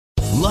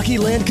Lucky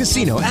Land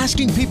Casino,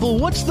 asking people,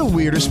 what's the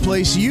weirdest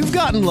place you've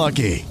gotten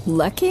lucky?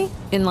 Lucky?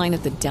 In line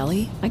at the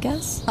deli, I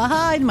guess?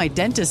 Aha, in my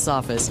dentist's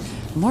office.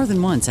 More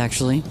than once,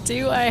 actually.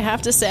 Do I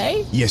have to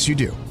say? Yes, you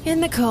do. In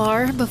the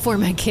car before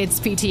my kids'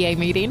 PTA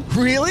meeting.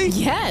 Really?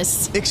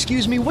 Yes.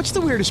 Excuse me, what's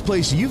the weirdest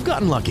place you've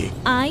gotten lucky?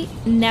 I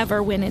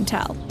never win and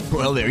tell.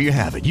 Well, there you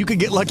have it. You can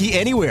get lucky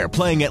anywhere,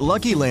 playing at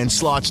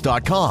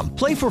LuckyLandSlots.com.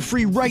 Play for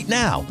free right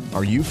now.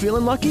 Are you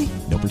feeling lucky?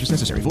 No purchase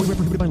necessary. Void where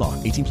prohibited by law.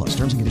 18 plus.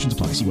 Terms and conditions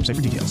apply. See website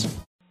for details.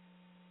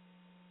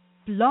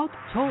 Blog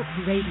Talk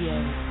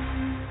Radio.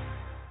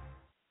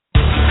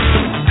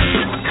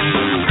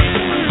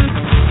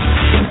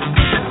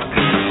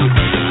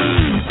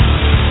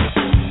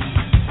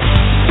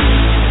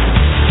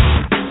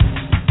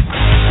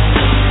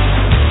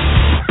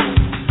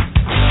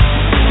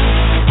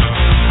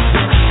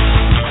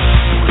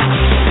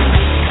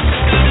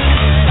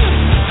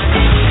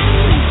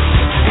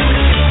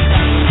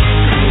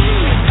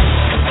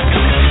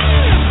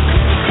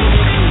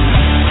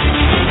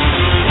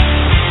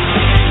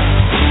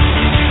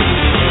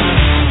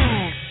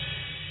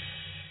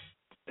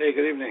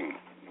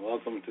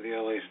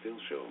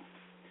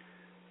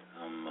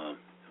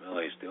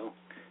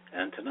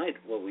 Tonight,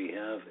 what we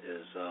have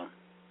is, hang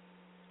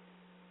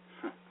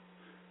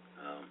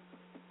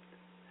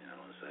on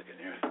one second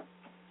here.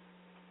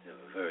 We have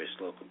a very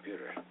slow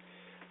computer.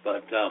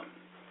 But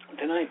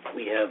tonight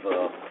we have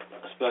a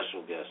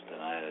special guest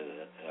tonight.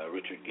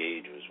 Richard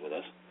Gage was with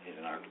us. He's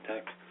an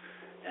architect.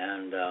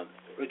 And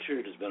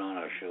Richard has been on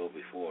our show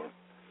before,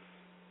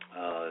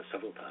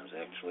 several times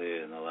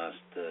actually in the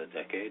last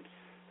decade.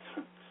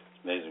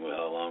 It's amazing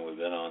how long we've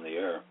been on the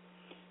air.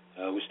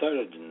 We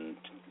started in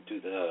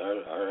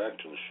our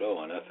actual show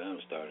on FM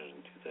started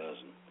in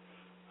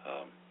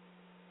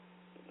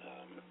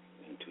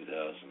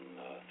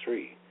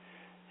 2003,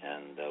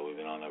 and we've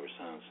been on ever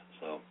since.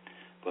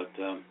 But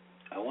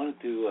I wanted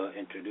to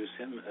introduce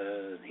him.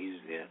 He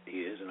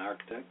is an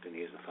architect, and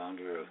he is the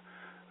founder of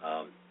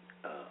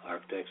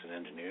Architects and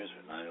Engineers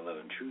for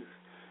 9/11 Truth,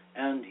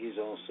 and he's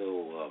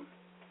also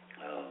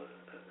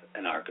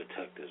an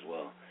architect as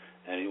well,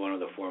 and he's one of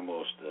the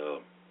foremost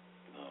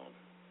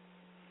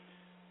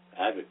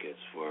advocates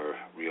for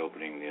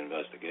reopening the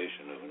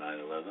investigation of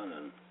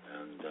 9/11,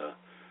 and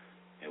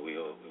we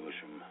wish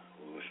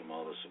him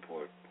all the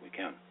support we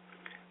can.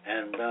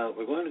 And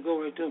we're going to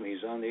go right to him.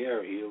 He's on the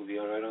air. He'll be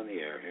all right on the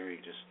air. Here, he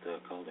just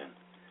called in.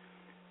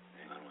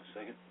 Hang on one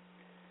second.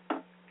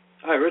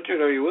 Hi,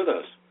 Richard. Are you with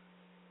us?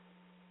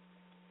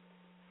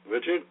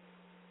 Richard?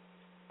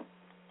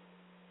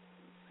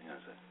 Hang on a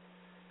second.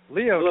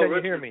 Leo, hello, can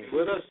Richard, you hear me?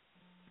 With us?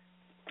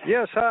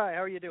 Yes, hi.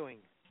 How are you doing?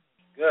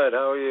 Good.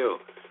 How are you?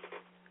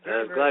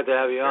 Very, glad to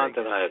have you on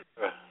good. tonight.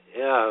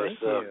 Yeah,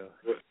 Thank you.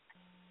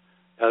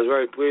 I was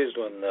very pleased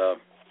when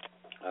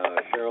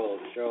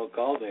Cheryl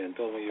called me and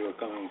told me you were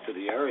coming to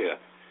the area.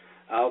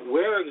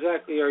 Where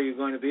exactly are you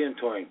going to be in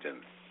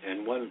Torrington,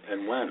 and when?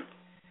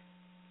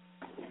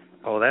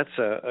 Oh, that's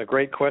a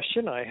great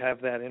question. I have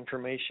that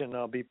information.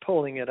 I'll be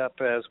pulling it up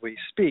as we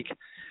speak.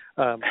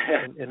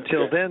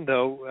 Until then,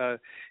 though,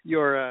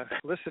 your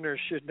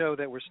listeners should know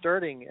that we're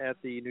starting at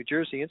the New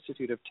Jersey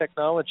Institute of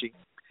Technology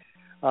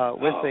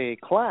with a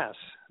class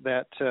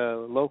that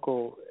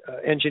local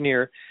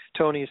engineer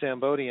Tony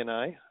Zambodi and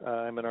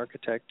I'm an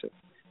architect of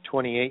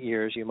 28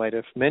 years, you might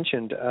have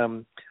mentioned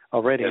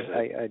already.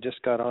 Yes. I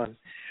just got on.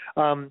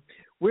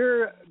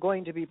 We're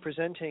going to be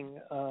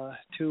presenting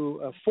to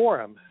a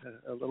forum,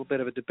 a little bit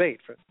of a debate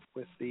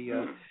with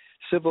the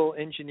civil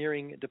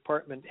engineering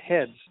department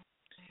heads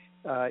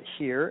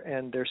here,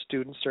 and their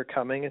students are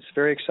coming. It's a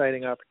very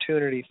exciting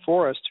opportunity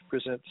for us to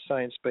present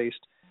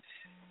science-based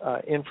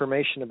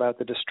information about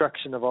the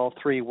destruction of all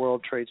three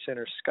World Trade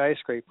Center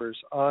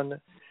skyscrapers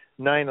on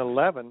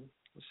 9/11.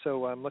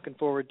 So I'm looking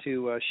forward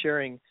to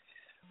sharing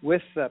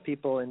with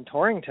people in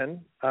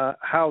Torrington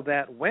how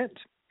that went.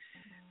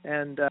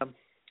 And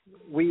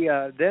we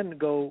then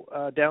go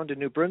down to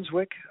New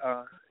Brunswick,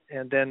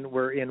 and then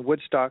we're in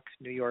Woodstock,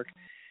 New York,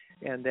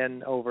 and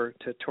then over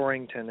to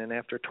Torrington. And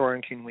after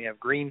Torrington, we have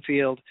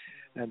Greenfield,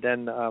 and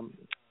then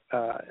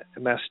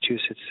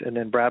Massachusetts, and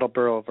then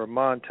Brattleboro,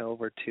 Vermont,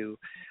 over to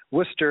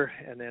Worcester,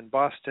 and then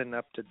Boston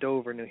up to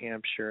Dover, New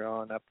Hampshire,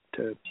 on up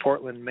to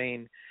Portland,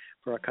 Maine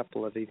for a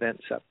couple of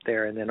events up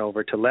there, and then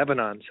over to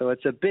Lebanon. So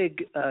it's a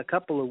big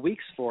couple of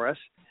weeks for us.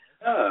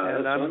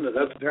 And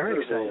that's very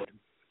wonderful. excited.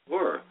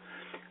 Sure.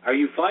 Are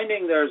you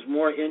finding there's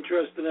more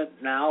interest in it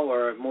now,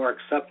 or more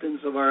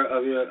acceptance of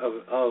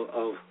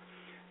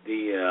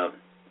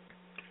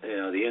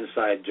the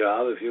inside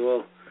job, if you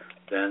will,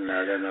 than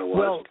there was?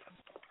 Well,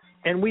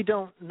 and we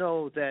don't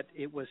know that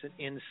it was an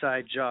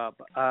inside job.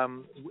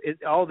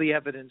 All the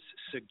evidence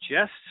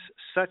suggests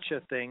such a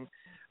thing,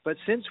 but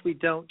since we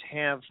don't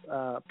have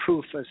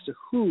proof as to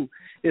who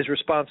is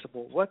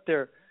responsible, what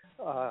their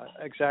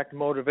exact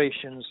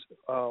motivations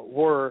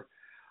were,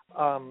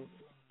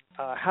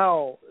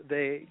 how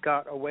they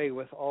got away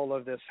with all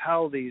of this,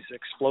 how these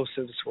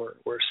explosives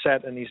were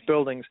set in these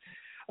buildings,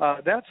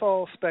 That's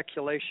all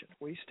speculation.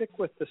 We stick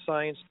with the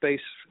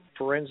science-based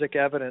forensic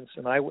evidence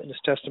and eyewitness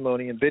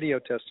testimony and video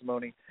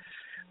testimony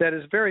that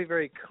is very,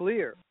 very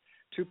clear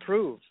to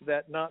prove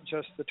that not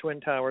just the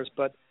Twin Towers,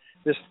 but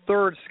this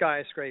third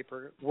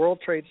skyscraper, World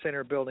Trade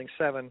Center Building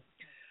 7,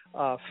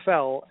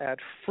 fell at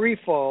free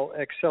fall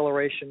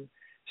acceleration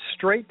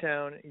straight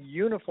down,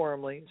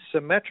 uniformly,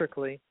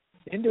 symmetrically,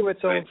 into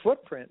its own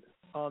footprint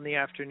on the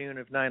afternoon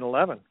of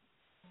 9/11.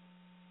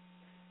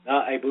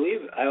 Now, I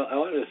believe, I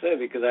wanted to say,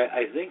 because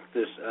I think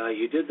this,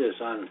 you did this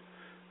on,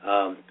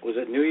 was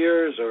it New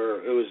Year's,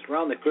 or it was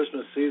around the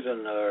Christmas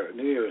season, or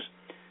New Year's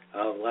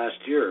last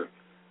year.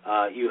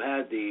 You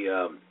had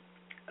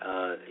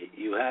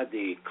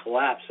the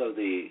collapse of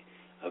the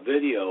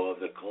video of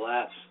the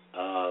collapse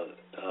of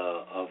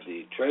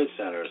the Trade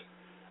Center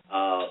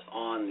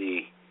on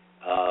the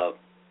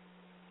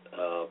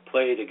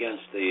played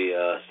against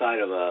the side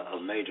of a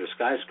major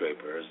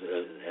skyscraper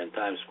in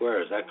Times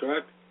Square. Is that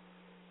correct?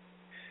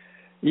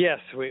 Yes,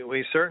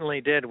 we certainly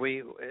did.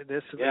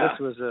 This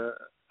was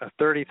a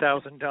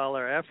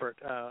 $30,000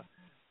 effort. I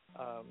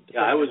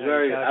was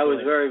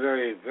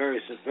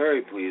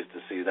very pleased to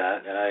see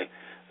that, and I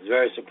was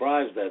very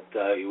surprised that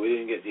you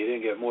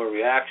didn't get more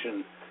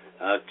reaction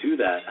to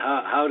that.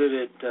 How did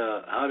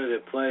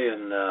it play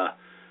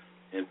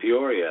in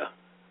Peoria?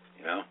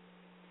 You know,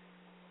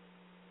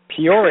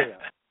 Peoria.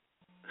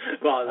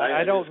 Well,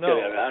 I don't know.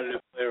 Kidding. How did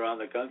it play around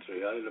the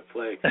country? How did it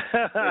play?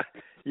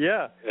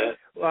 Yeah.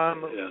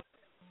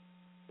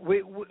 We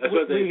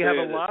have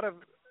a lot of.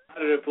 How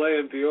did it play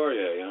in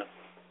Peoria? You know.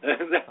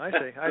 I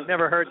see. I've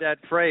never heard that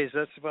phrase.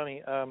 That's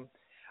funny. I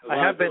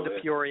have been to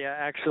Peoria,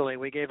 actually.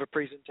 We gave a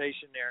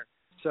presentation there,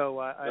 so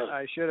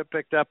I should have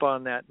picked up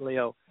on that,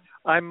 Leo.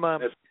 I'm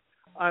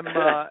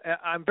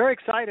very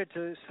excited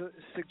to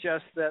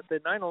suggest that the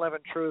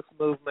 9/11 Truth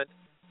movement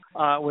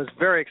was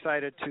very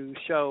excited to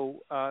show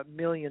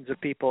millions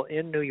of people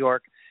in New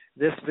York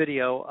this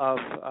video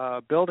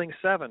of Building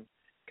 7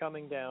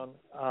 coming down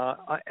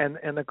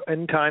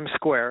in Times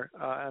Square,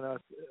 and a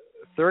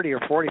 30 or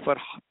 40 foot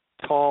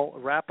tall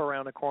wrap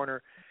around the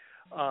corner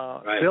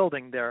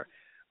building there.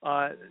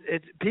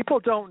 People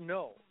don't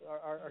know.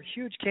 Our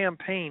huge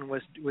campaign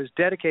was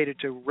dedicated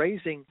to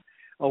raising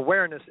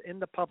awareness in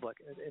the public,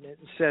 and it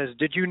says,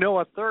 "Did you know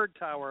a third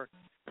tower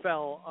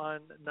fell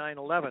on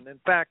 9/11?" In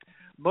fact,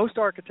 most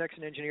architects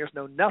and engineers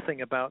know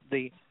nothing about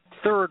the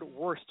third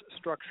worst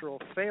structural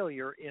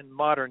failure in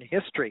modern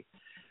history.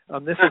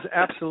 This is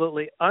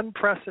absolutely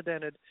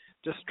unprecedented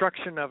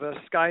destruction of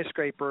a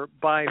skyscraper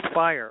by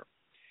fire.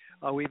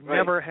 We've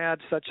never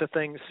had such a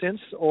thing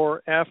since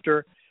or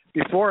after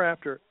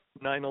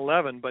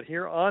 9/11, but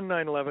here on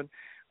 9/11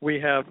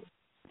 we have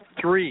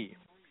 3.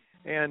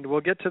 And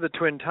we'll get to the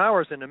Twin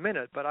Towers in a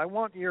minute, but I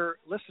want your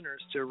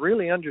listeners to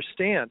really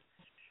understand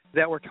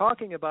that we're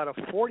talking about a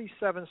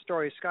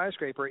 47-story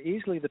skyscraper,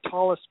 easily the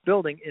tallest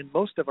building in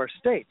most of our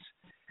states.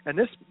 And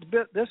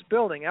this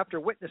building, after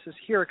witnesses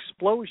hear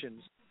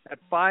explosions at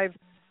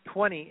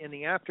 5:20 in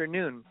the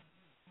afternoon,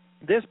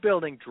 this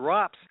building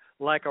drops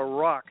like a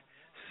rock,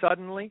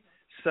 suddenly,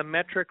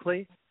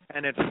 symmetrically,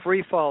 and at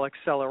free fall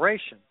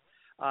acceleration.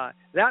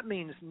 That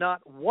means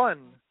not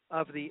one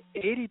of the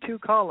 82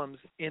 columns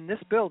in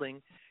this building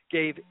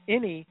gave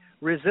any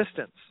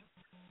resistance.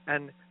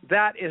 And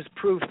that is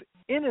proof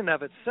in and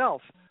of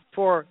itself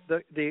for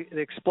the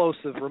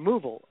explosive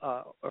removal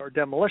or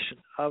demolition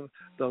of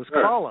those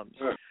columns.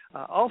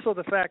 Also,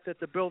 the fact that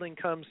the building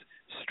comes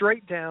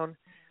straight down,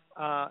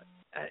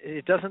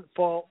 it doesn't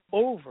fall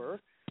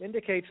over,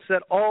 indicates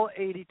that all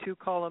 82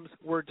 columns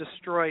were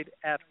destroyed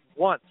at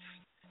once,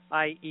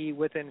 i.e.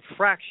 within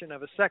fraction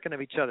of a second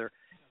of each other.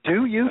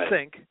 Do you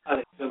think,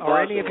 or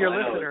any of your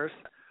listeners,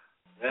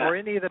 or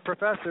any of the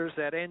professors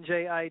at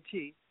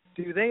NJIT,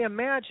 do they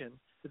imagine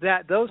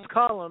that those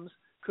columns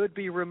could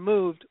be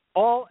removed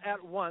all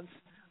at once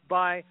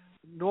by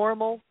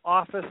normal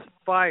office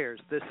fires,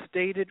 the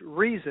stated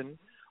reason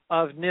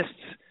of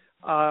NIST's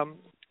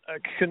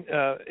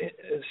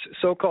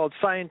so-called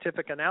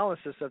scientific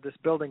analysis of this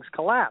building's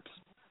collapse?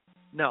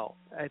 No,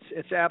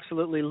 it's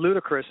absolutely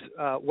ludicrous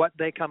what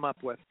they come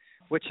up with,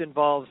 which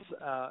involves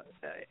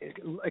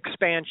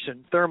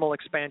thermal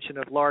expansion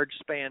of large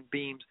span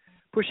beams,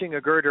 pushing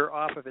a girder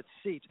off of its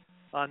seat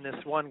on this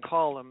one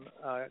column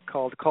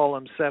called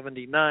column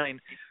 79,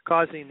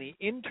 causing the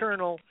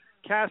internal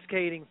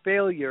cascading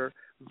failure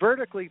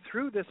vertically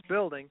through this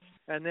building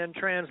and then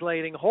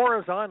translating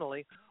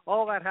horizontally.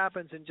 All that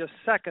happens in just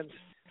seconds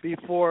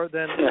before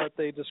then what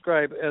they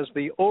describe as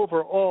the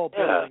overall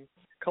building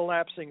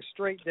collapsing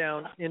straight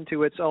down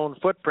into its own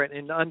footprint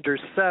in under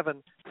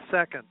 7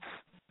 seconds.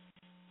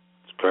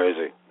 It's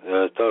crazy.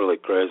 It's totally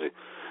crazy.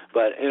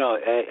 But, you know,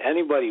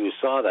 anybody who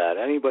saw that,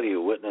 anybody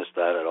who witnessed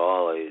that at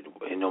all,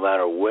 no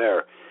matter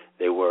where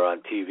they were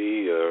on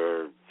TV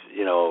or,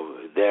 you know,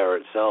 there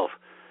itself,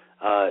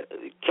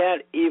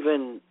 can't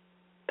even,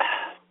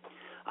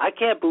 I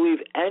can't believe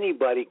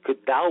anybody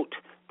could doubt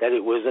that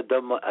it was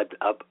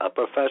a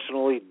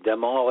professionally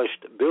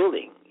demolished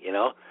building, you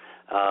know.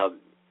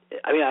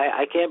 I mean,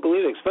 I can't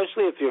believe it,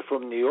 especially if you're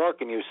from New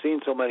York and you've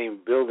seen so many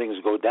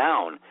buildings go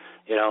down,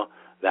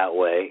 that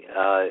way.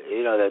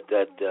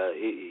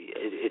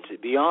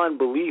 It's beyond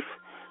belief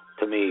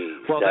to me.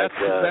 Well,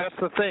 that's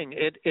the thing.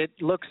 It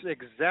looks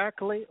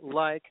exactly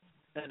like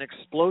an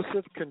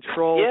explosive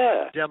controlled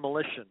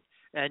demolition,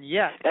 and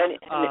yet and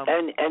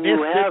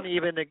you have didn't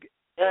even.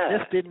 Yeah.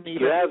 This didn't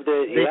even. You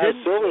have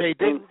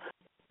Silverstein.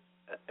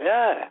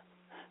 Yeah,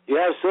 you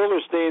have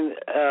Silverstein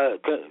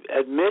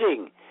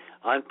admitting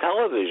on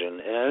television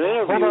in an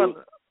interview.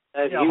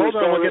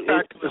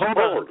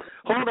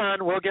 Hold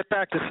on. We'll get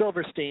back to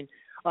Silverstein.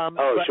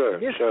 Sure.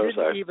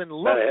 Didn't even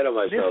look. Got ahead of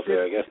myself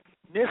here, I guess.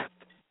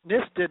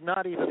 NIST did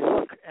not even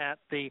look at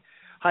the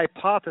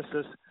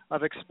hypothesis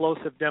of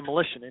explosive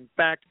demolition. In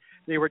fact,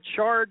 they were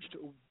charged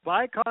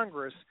by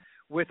Congress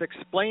with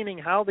explaining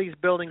how these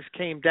buildings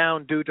came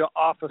down due to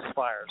office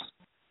fires,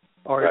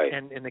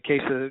 and in the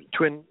case of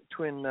Twin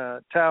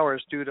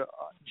Towers, due to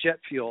jet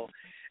fuel.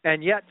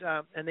 And yet,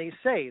 and they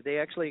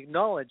actually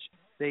acknowledge,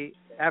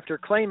 after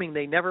claiming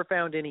they never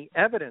found any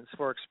evidence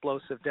for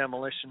explosive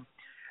demolition,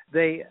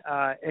 they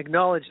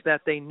acknowledge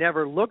that they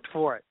never looked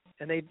for it,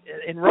 and they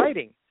in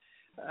writing.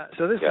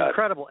 So this is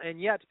incredible. And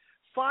yet,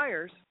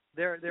 fires,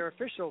 their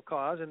official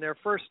cause and their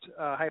first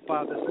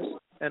hypothesis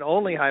and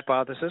only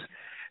hypothesis,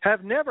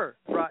 have never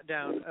brought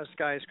down a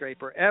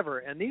skyscraper ever.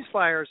 And these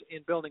fires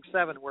in Building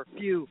 7 were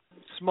few,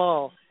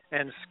 small,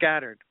 and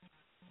scattered.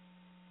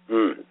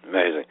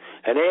 Amazing.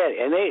 And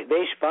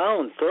they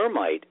found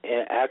thermite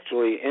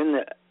actually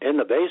in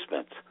the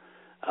basement.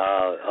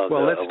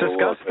 Let's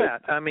discuss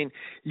that. I mean,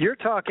 you're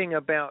talking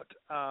about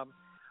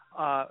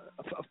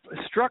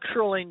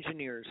structural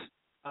engineers,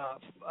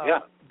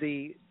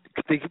 the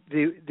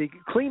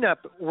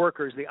cleanup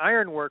workers, the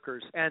iron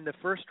workers, and the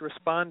first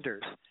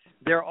responders.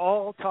 They're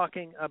all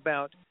talking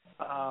about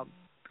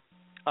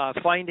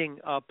finding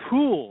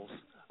pools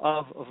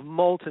of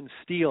molten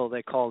steel,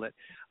 they called it.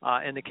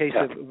 In the case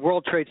of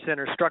World Trade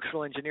Center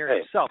structural engineer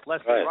himself,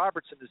 Leslie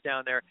Robertson is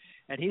down there,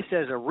 and he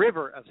says a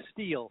river of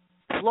steel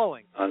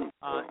flowing.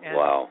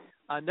 Wow.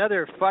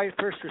 Another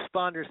first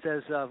responder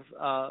says of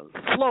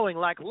flowing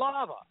like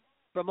lava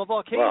from a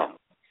volcano.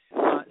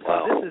 Wow.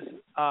 So this is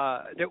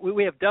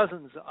we have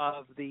dozens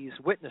of these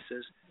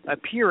witnesses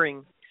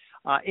appearing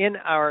in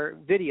our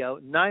video,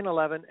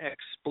 9/11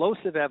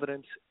 Explosive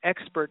Evidence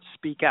Experts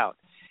Speak Out.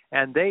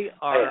 And they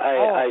are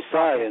I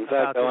saw it. In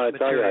fact, I want to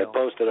tell you, I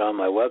posted it on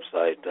my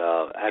website.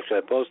 Actually,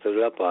 I posted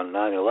it up on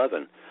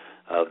 9/11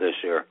 of this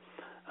year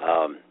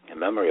in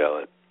memory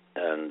of it.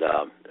 And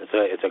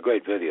it's a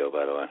great video,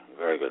 by the way.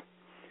 Very good.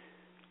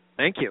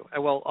 Thank you.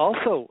 Well,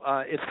 also,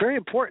 it's very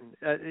important.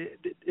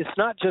 It's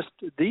not just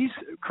these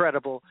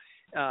credible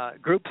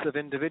groups of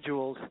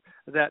individuals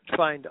that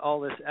find all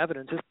this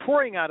evidence. It's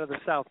pouring out of the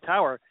South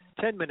Tower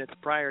 10 minutes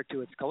prior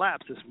to its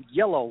collapse, this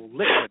yellow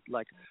liquid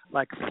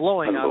like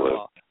flowing out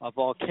of a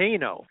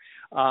volcano.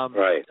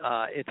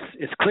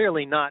 It's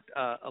clearly not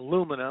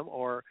aluminum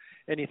or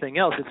anything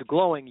else. It's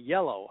glowing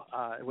yellow,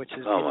 which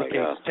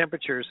indicates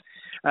temperatures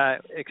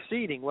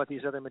exceeding what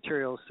these other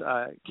materials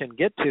can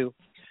get to.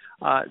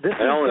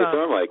 Only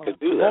thermite could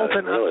do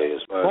that, really,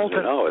 as far as we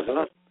know, isn't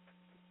it?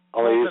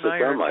 Only use the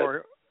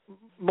thermite.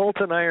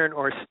 Molten iron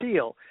or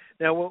steel.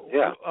 Now,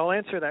 I'll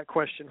answer that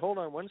question. Hold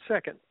on one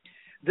second.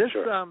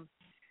 The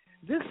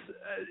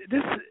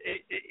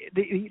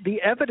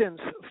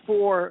evidence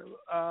for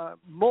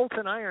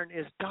molten iron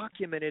is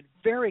documented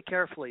very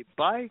carefully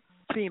by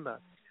FEMA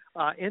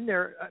in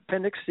their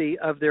Appendix C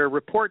of their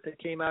report that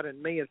came out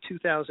in May of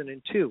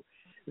 2002.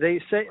 They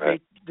say they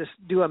just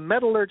do a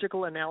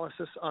metallurgical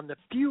analysis on the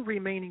few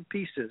remaining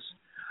pieces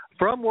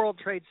from World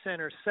Trade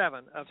Center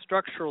 7 of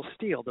structural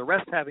steel, the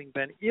rest having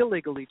been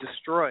illegally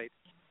destroyed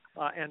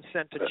and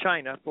sent to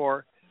China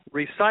for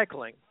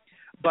recycling.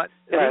 But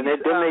didn't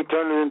they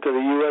turn it into the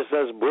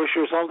USS Bush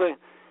or something?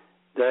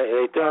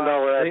 They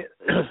turned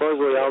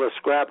supposedly all the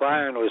scrap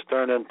iron was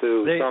turned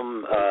into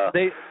some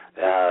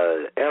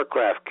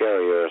aircraft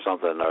carrier or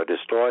something, or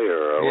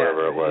destroyer or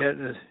whatever it was.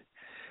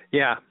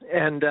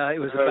 And it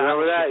was.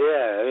 Remember that?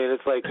 Yeah, I mean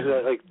it's like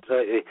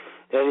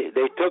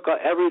they took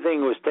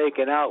everything was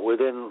taken out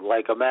within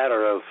like a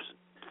matter of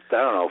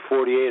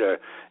 48 or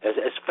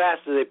as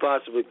fast as they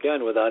possibly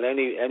can without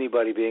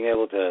anybody being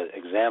able to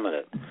examine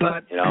it.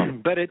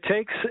 But it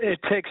takes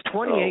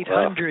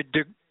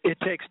 2,800 it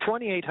takes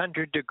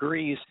 2,800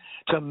 degrees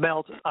to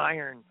melt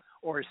iron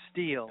or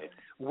steel.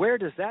 Where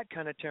does that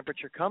kind of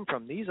temperature come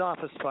from? These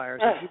office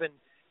fires, even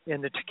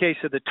in the case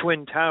of the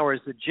Twin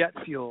Towers, the jet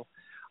fuel.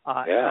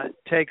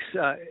 Takes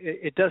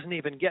it doesn't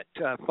even get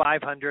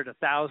 500,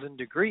 1,000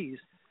 degrees.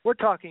 We're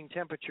talking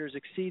temperatures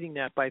exceeding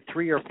that by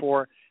 3 or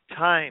 4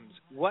 times.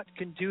 What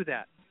can do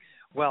that?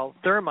 Well,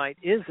 thermite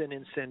is an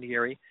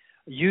incendiary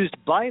used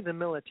by the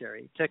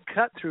military to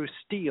cut through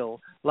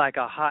steel like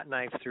a hot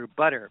knife through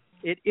butter.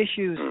 It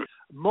issues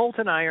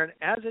molten iron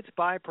as its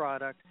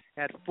byproduct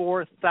at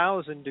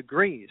 4,000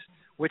 degrees,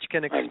 which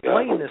can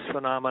explain this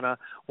phenomena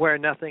where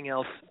nothing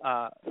else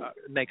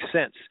makes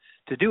sense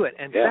to do it.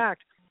 In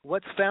fact,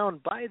 what's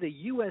found by the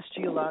U.S.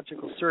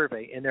 Geological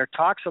Survey in their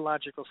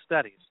toxicological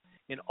studies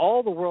in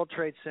all the World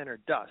Trade Center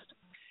dust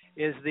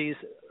is these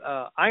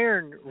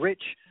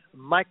iron-rich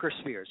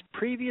microspheres,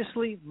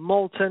 previously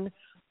molten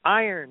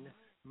iron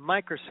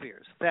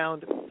microspheres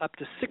found up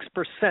to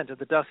 6% of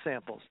the dust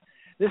samples.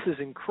 This is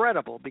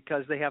incredible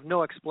because they have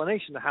no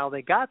explanation of how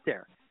they got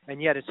there,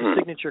 and yet it's a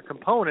signature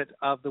component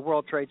of the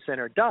World Trade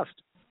Center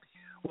dust.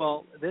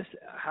 Well,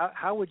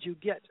 how would you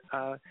get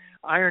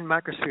iron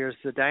microspheres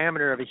the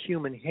diameter of a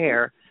human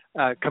hair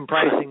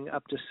comprising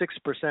up to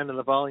 6% of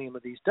the volume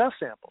of these dust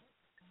samples?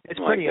 It's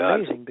pretty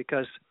amazing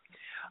because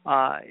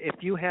if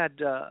you had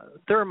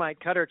thermite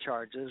cutter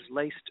charges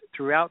laced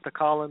throughout the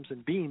columns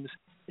and beams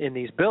in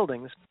these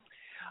buildings,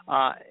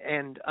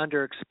 and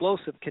under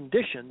explosive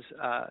conditions,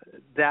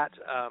 that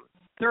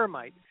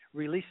thermite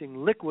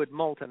releasing liquid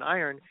molten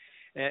iron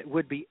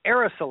would be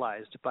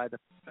aerosolized by the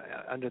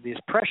under these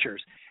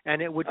pressures, and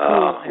it would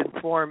cool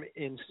and form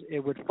in.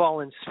 It would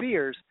fall in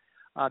spheres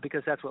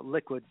because that's what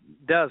liquid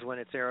does when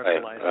it's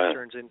aerosolized. It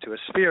turns into a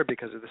sphere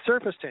because of the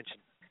surface tension,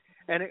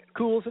 and it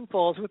cools and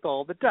falls with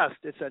all the dust.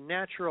 It's a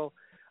natural,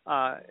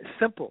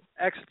 simple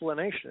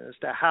explanation as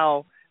to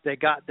how they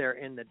got there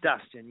in the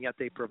dust, and yet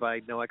they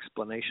provide no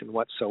explanation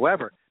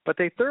whatsoever. But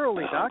they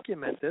thoroughly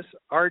document this.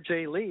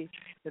 R.J. Lee,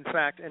 in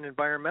fact, an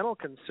environmental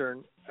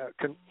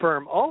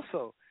firm,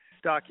 also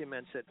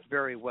documents it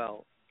very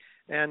well.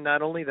 And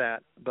not only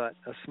that, but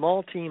a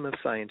small team of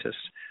scientists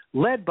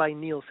led by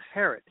Niels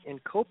Harrit in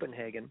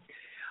Copenhagen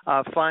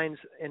finds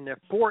in their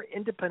 4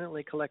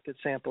 independently collected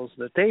samples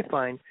that they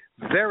find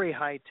very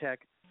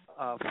high-tech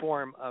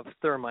form of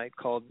thermite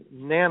called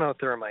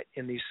nanothermite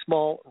in these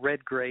small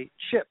red-gray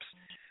chips.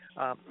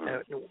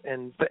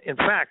 And in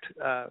fact,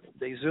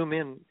 they zoom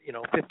in,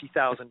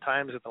 50,000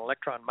 times with an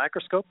electron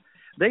microscope.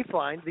 They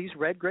find these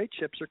red-gray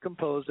chips are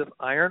composed of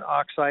iron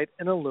oxide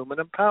and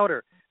aluminum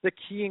powder, the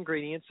key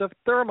ingredients of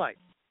thermite.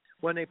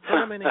 When they put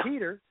them in a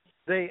heater,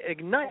 they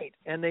ignite,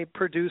 and they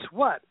produce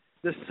what?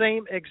 The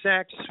same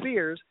exact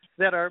spheres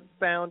that are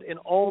found in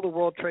all the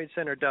World Trade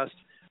Center dust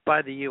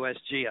by the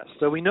USGS.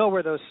 So we know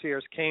where those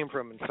spheres came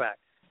from, in fact,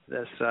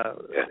 this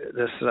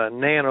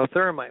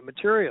nanothermite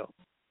material.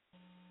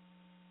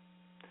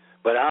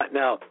 But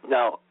now,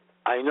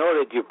 I know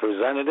that you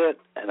presented it,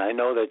 and I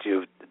know that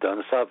you've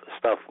done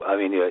stuff. I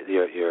mean,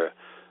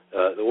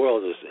 the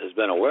world has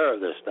been aware of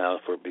this now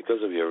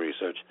because of your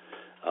research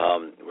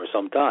for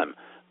some time.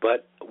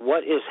 But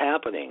what is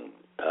happening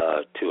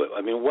to it?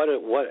 I mean, what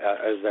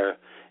is there?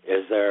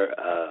 Is there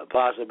a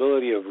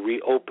possibility of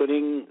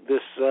reopening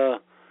this the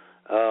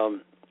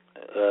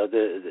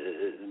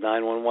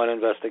 911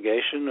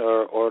 investigation,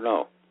 or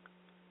no?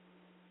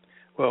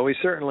 Well, we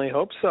certainly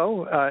hope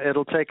so.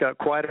 It'll take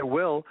quite a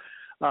will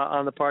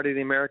on the part of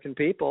the American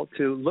people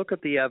to look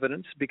at the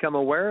evidence, become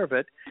aware of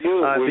it.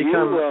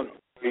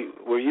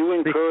 Were you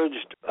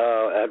encouraged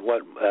at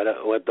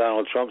what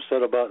Donald Trump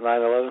said about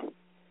 9/11?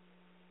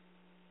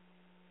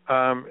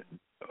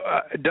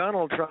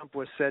 Donald Trump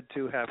was said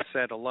to have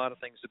said a lot of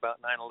things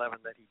about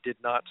 9/11 that he did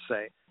not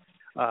say.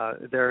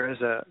 There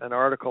is an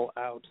article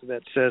out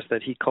that says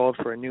that he called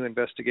for a new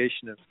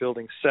investigation of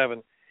Building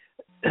 7.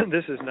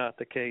 This is not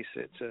the case.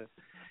 It's a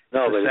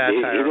no, but he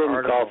didn't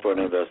article. call for an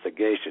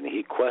investigation.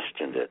 He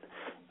questioned it.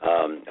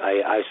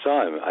 I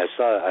saw him. I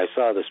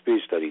saw the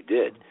speech that he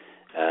did,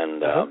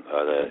 and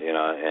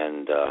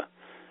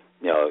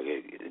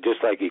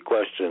just like he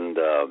questioned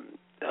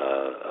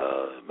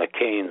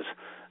McCain's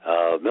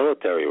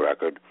military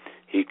record,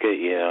 he could,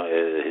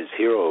 his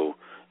hero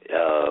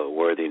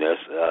worthiness.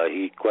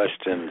 He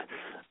questioned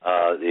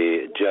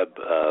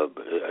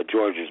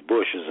George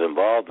Bush's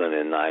involvement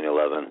in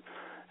 9/11.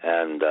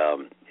 And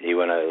he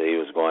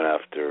was going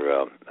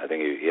after. I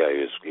think he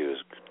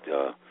was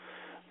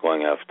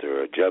going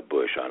after Jeb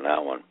Bush on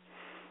that one.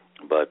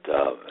 But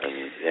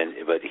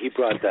but he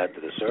brought that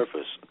to the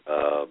surface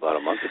about a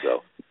month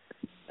ago.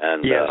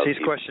 And yes, he's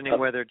questioning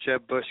whether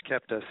Jeb Bush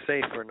kept us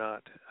safe or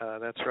not.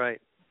 That's right.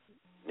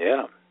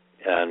 Yeah,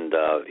 and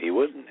he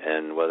wouldn't,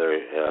 and whether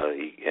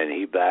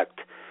he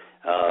backed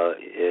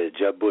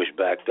Jeb Bush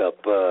backed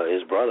up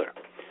his brother.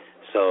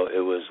 So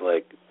it was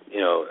like.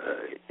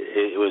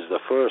 It was the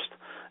first.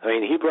 I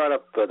mean, he brought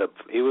up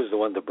he was the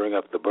one to bring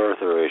up the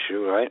birther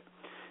issue, right?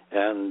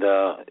 And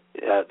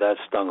that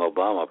stung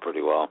Obama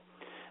pretty well.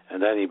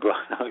 And then he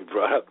brought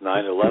up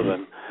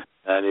 9/11,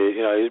 and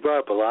he brought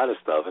up a lot of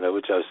stuff,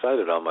 which I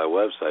cited on my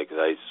website because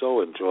I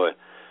so enjoy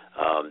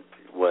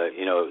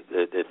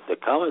the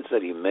comments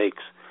that he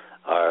makes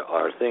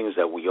are things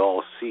that we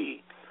all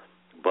see,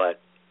 but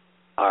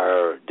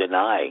are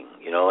denying.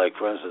 Like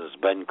for instance,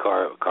 Ben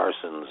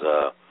Carson's.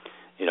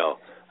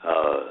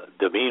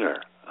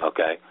 Demeanor,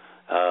 okay,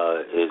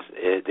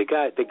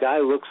 the guy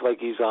looks like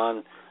he's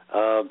on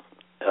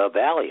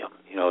Valium,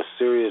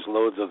 serious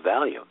loads of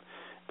Valium.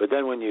 But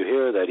then when you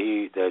hear that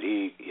he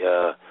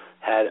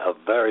had a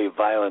very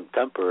violent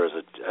temper as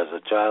a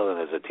child and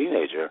as a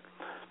teenager,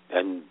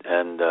 and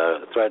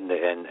threatened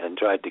and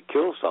tried to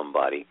kill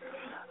somebody,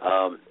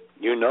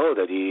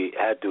 that he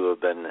had to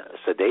have been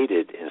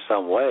sedated in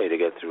some way to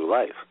get through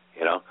life,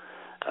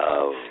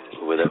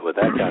 with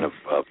that kind of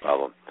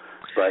problem.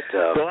 But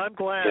well, I'm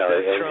glad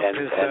that Trump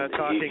is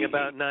talking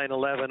about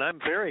 9/11. I'm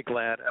very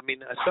glad. I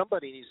mean,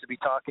 somebody needs to be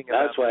talking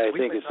about. That's why I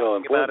think it's so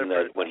important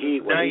that when he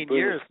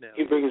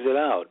brings it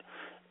out,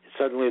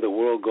 suddenly the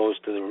world goes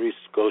to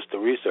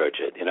research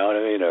it. You know what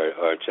I mean,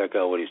 or check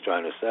out what he's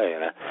trying to say.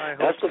 And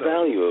that's the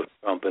value of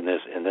Trump in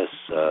this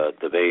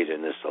debate,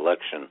 in this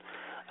election.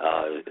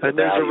 And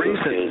there's a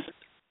reason.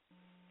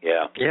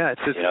 Yeah,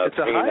 it's a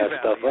high that value.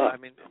 Stuff up. I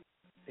mean,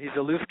 he's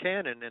a loose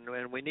cannon, and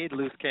we need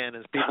loose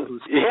cannons, people who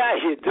speak. Yeah,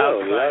 you do.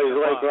 You know, he's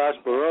like Ross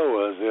Perot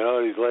was. You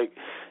know, he's like,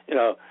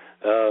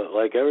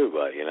 like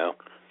everybody. You know,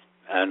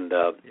 and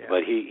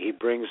but he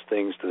brings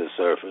things to the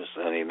surface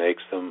and he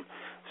makes them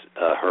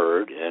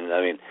heard. And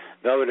I mean,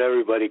 not that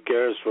everybody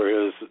cares for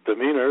his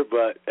demeanor,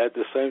 but at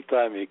the same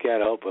time, you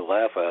can't help but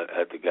laugh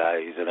at the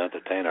guy. He's an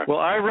entertainer. Well,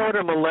 I wrote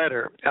him a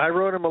letter.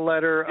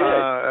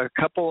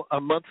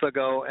 A month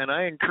ago, and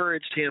I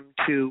encouraged him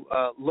to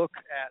look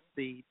at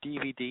the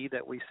DVD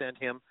that we sent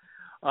him,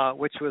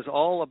 which was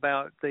all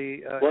about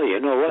the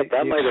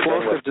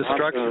explosive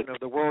destruction of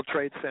the World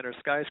Trade Center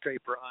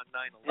skyscraper on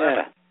 9/11.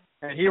 Yeah.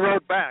 And he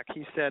wrote back.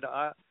 He said,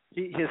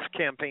 his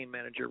campaign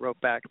manager wrote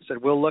back and said,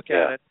 "We'll look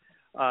at it."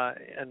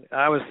 And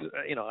I was,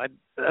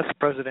 that's a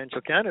presidential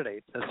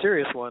candidate, a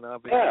serious one,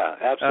 obviously. Yeah,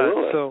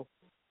 absolutely. So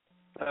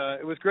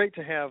it was great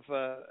to have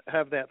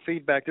that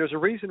feedback. There's a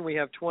reason we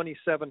have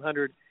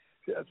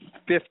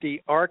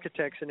 2,750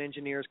 architects and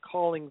engineers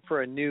calling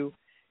for a new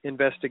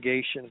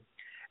investigation,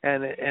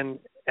 and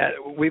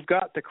we've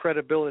got the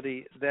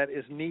credibility that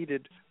is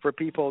needed for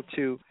people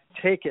to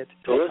take it.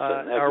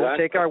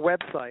 Take our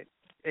website,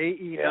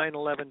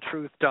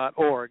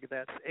 ae911truth.org.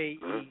 That's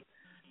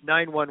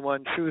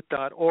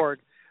ae911truth.org.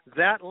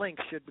 That link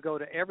should go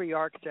to every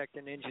architect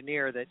and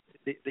engineer that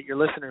your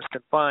listeners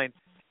can find,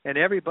 and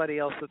everybody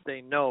else that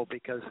they know,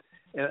 because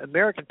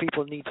American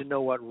people need to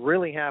know what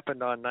really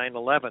happened on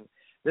 9/11.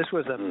 This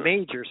was a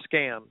major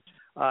scam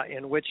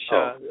in which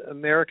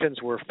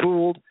Americans were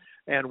fooled,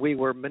 and we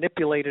were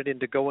manipulated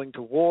into going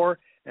to war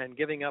and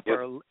giving up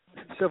our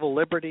civil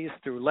liberties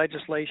through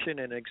legislation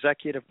and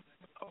executive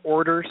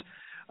orders.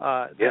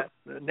 That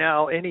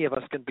now any of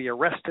us can be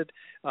arrested,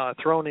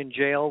 thrown in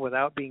jail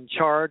without being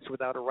charged,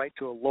 without a right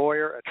to a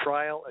lawyer, a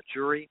trial, a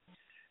jury,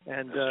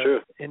 and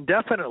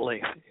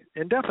indefinitely.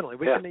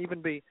 We can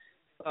even be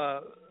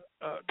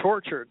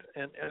tortured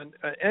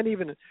and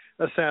even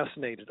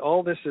assassinated.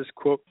 All this is,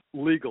 quote,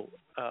 legal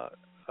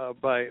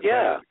by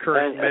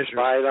current measures.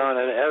 Spied on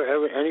and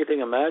anything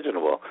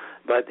imaginable.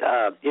 But,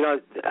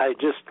 I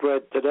just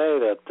read today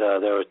that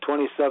there were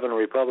 27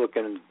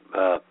 Republican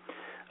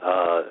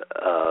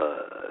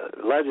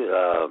was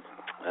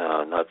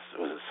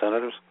it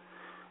senators?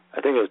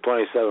 I think it was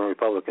 27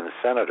 Republican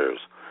senators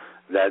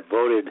that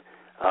voted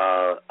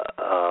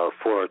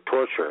for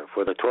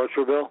the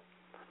torture bill,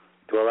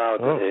 to allow.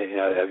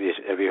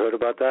 Have you heard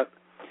about that?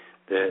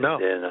 No.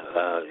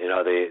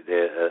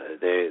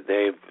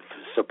 They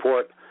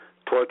support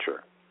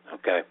torture.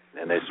 Okay,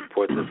 and they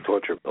support the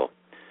torture bill,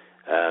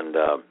 and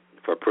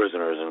for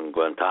prisoners in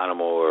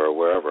Guantanamo or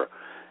wherever,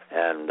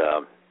 and.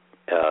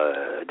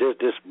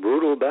 Just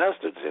brutal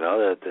bastards,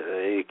 that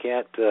you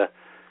can't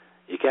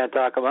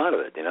talk them out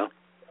of it,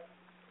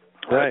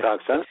 Right.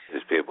 Talk sense to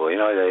these people.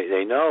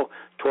 They know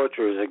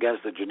torture is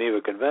against the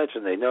Geneva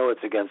Convention. They know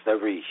it's against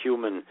every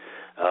human,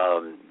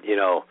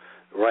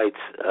 right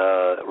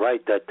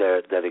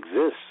that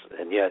exists,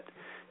 and yet,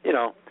 they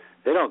don't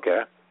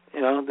care.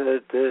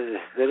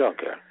 They don't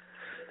care.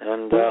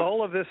 And,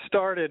 all of this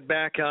started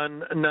back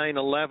on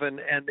 9/11,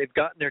 and they've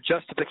gotten their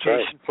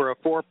justification for a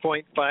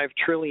 $4.5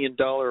 trillion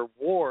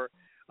war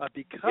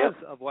because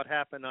of what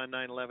happened on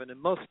 9/11, and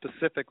most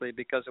specifically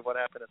because of what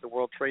happened at the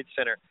World Trade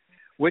Center,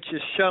 which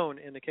is shown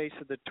in the case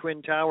of the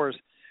Twin Towers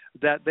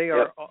that they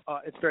are.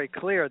 It's very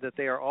clear that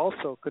they are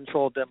also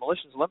controlled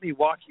demolitions. Let me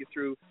walk you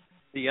through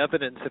the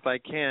evidence, if I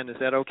can. Is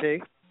that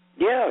okay?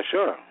 Yeah,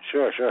 sure.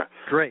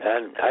 Great.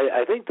 And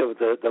I think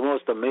the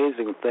most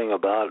amazing thing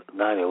about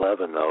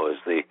 9/11 though is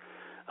it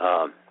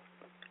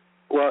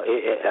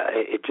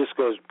just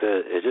goes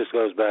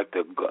back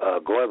to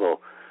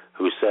Goebel,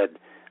 who said,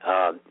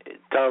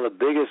 "Tell the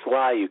biggest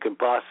lie you can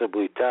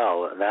possibly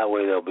tell, and that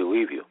way they'll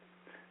believe you,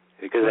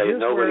 because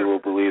nobody will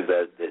believe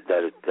that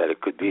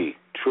it could be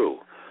true."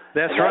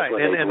 That's right,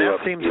 and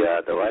that seems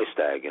the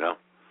Reichstag,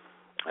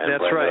 And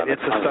that's right.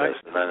 It's a site.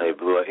 And then they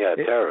blew it.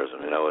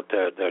 Terrorism.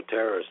 Their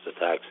terrorist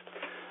attacks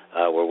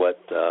were what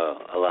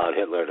allowed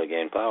Hitler to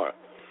gain power,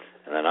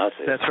 and then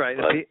Nazis. That's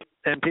right.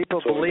 And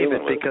people believe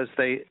it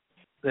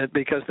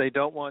because they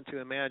don't want to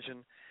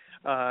imagine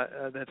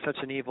that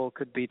such an evil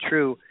could be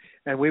true.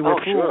 And we were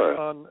fooled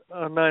on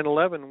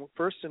 9/11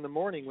 first in the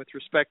morning with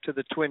respect to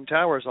the Twin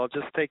Towers. I'll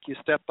just take you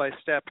step by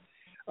step,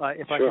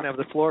 if I can have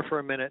the floor for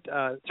a minute,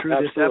 through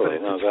this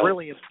evidence. It's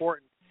really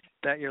important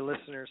that your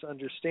listeners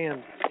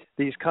understand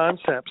these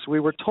concepts. We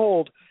were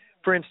told,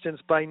 for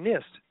instance, by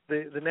NIST,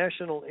 the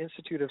National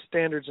Institute of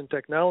Standards and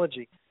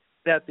Technology,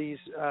 that these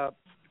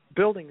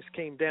buildings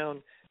came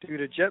down due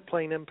to jet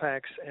plane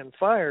impacts and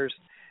fires,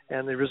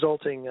 and the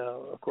resulting,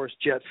 of course,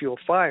 jet fuel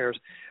fires.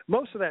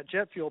 Most of that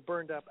jet fuel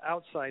burned up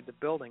outside the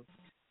building.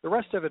 The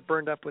rest of it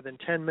burned up within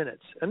 10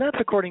 minutes, and that's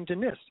according to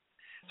NIST.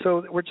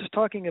 So we're just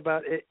talking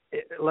about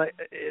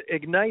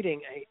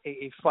igniting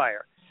a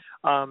fire.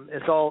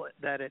 It's all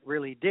that it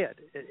really did.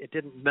 It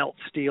didn't melt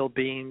steel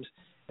beams.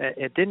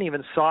 It didn't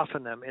even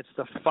soften them. It's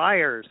the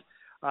fires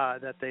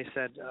that they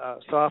said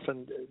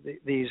softened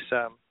these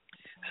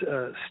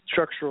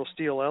structural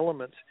steel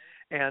elements,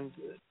 and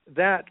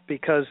that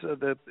because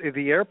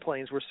the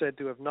airplanes were said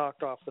to have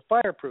knocked off the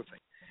fireproofing.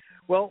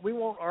 Well, we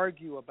won't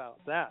argue about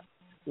that.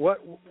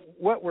 What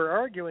we're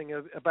arguing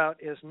about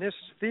is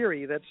NIST's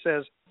theory that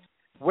says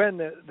when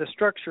the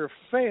structure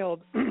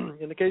failed,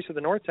 in the case of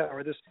the North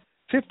Tower, this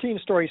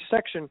 15-story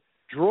section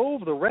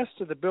drove the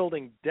rest of the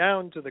building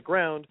down to the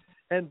ground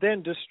and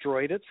then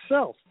destroyed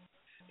itself.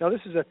 Now, this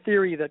is a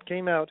theory that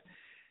came out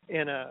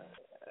in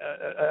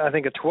I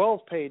think a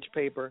 12-page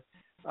paper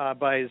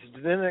by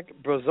Zdeněk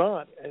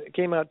Brozant. It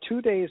came out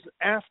 2 days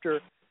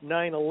after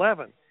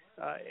 9/11.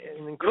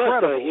 An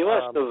incredible.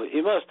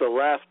 He must have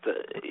laughed.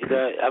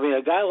 I mean,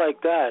 a guy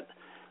like that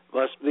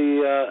must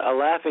be a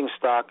laughing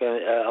stock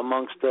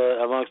amongst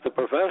the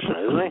profession,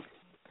 isn't he?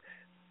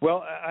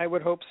 Well, I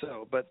would hope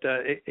so, but how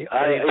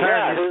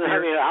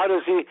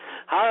does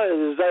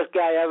this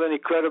guy have any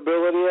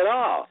credibility at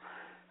all?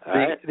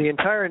 The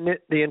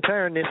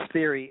entire NIST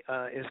theory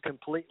is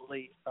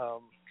completely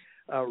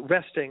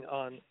resting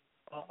on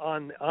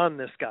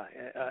this guy,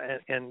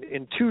 and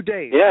in 2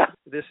 days,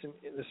 this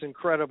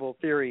incredible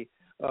theory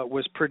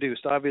was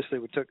produced. Obviously,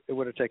 it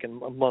would have taken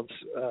months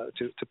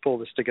to pull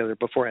this together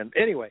beforehand.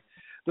 Anyway,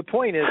 the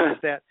point is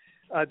that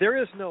there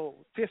is no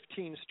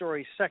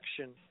 15-story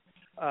section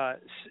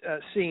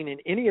seen in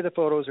any of the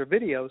photos or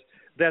videos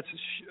that's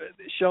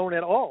shown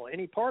at all,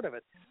 any part of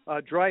it,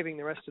 driving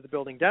the rest of the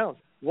building down.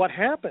 What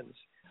happens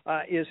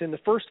is in the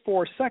first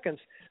 4 seconds,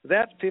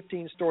 that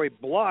 15-story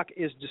block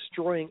is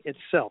destroying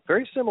itself.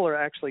 Very similar,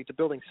 actually, to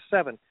Building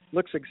 7.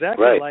 Looks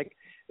exactly like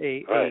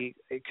a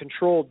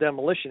controlled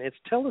demolition. It's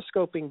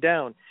telescoping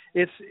down.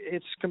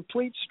 Its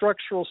complete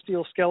structural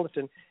steel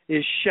skeleton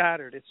is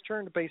shattered. It's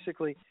turned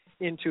basically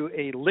into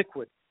a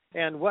liquid.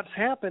 And what's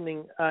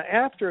happening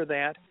after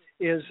that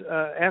is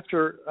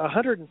after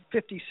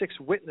 156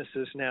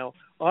 witnesses now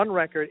on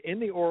record in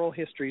the oral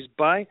histories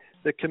by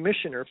the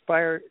commissioner,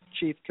 Fire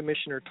Chief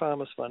Commissioner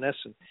Thomas von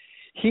Essen.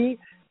 He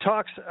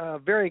talks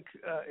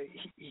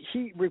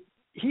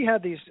he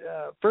had these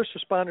first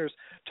responders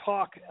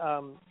talk,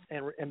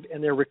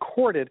 and they're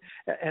recorded,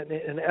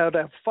 and out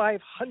of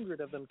 500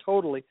 of them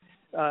totally,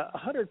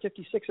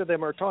 156 of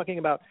them are talking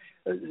about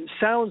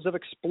sounds of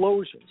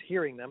explosions,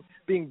 hearing them,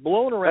 being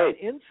blown around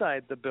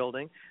inside the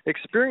building,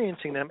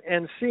 experiencing them,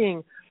 and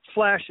seeing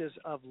flashes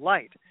of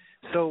light.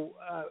 So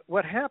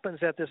what happens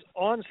at this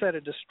onset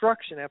of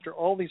destruction after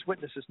all these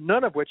witnesses,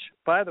 none of which,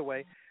 by the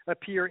way,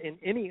 appear in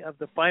any of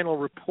the final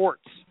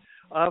reports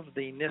of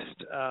the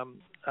NIST,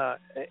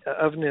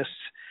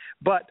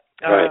 but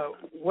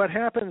what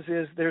happens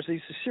is there's a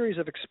series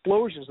of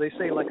explosions, they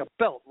say like a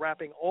belt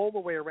wrapping all the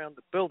way around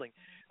the building.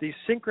 These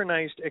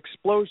synchronized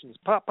explosions,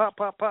 pop, pop,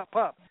 pop, pop,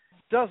 pop.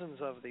 Dozens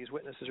of these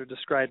witnesses are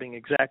describing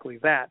exactly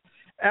that,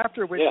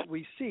 after which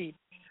we see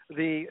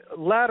the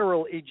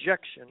lateral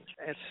ejection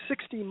at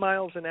 60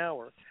 miles an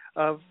hour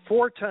of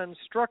 4-ton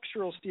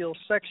structural steel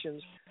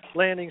sections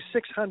landing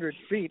 600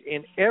 feet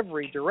in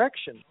every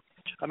direction.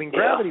 I mean,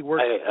 gravity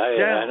works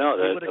down. I know.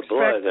 The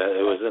blood,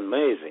 it was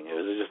amazing. It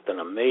was just an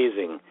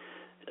amazing,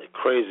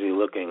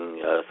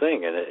 crazy-looking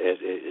thing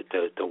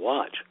to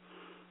watch.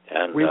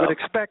 And we would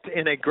expect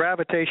in a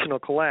gravitational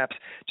collapse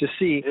to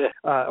see,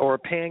 or a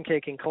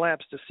pancaking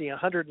collapse, to see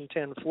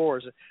 110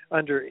 floors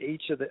under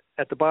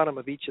at the bottom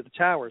of each of the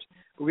towers,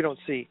 but we don't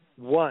see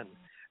one.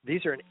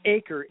 These are an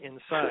acre in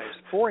size,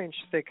 4-inch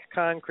thick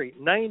concrete,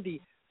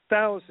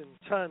 90,000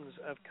 tons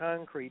of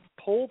concrete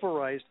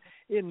pulverized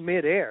in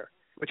midair,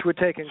 which would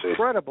take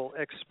incredible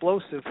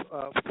explosive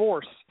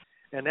force,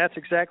 and that's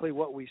exactly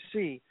what we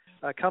see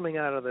coming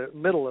out of the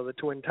middle of the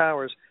Twin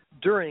Towers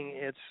during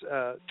its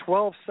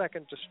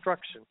 12-second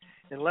destruction.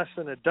 In less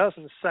than a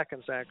dozen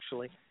seconds,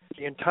 actually,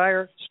 the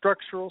entire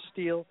structural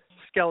steel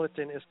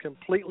skeleton is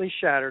completely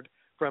shattered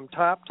from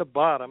top to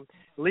bottom,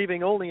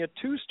 leaving only a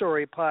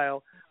 2-story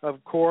pile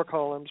of core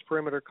columns,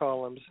 perimeter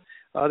columns,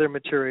 other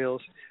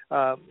materials,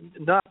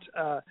 not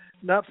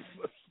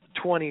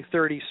 20,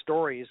 30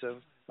 stories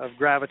of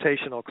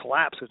gravitational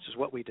collapse, which is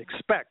what we'd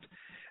expect.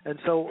 And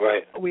so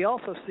we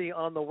also see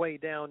on the way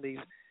down these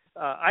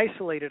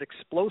isolated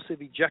explosive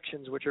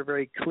ejections, which are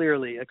very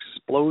clearly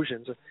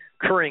explosions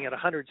occurring at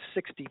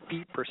 160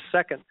 feet per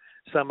second,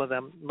 some of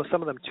them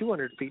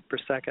 200 feet per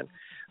second,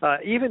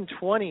 even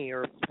 20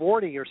 or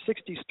 40 or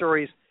 60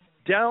 stories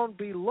down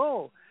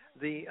below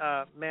the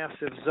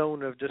massive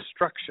zone of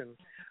destruction,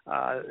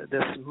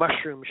 this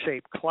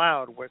mushroom-shaped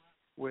cloud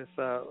with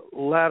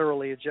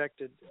laterally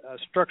ejected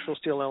structural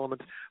steel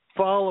elements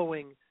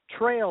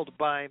trailed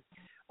by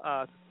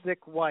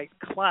thick white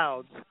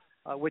clouds,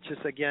 which is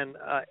again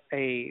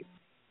a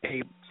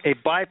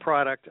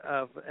byproduct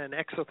of an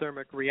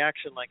exothermic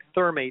reaction like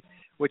thermate,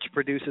 which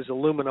produces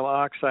aluminum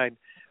oxide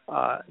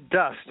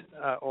dust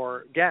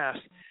or gas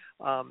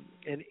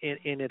in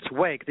its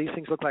wake. These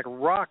things look like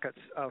rockets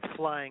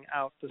flying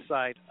out the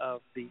side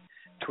of the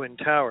Twin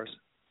Towers.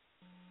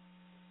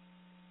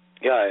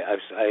 Yeah,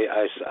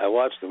 I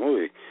watched the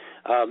movie.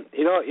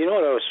 You know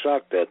what I was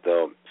shocked at,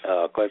 though,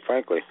 quite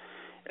frankly,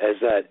 is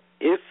that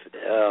if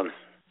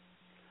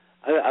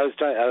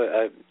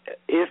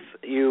if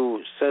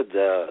you said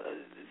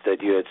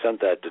that you had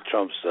sent that to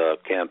Trump's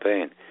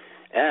campaign,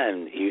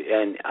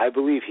 and I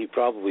believe he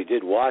probably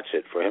did watch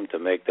it for him to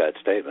make that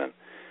statement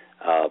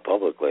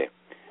publicly,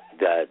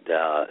 that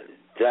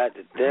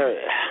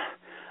there,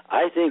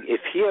 I think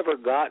if he ever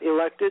got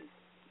elected,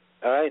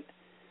 all right,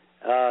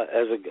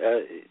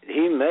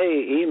 he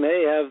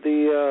may have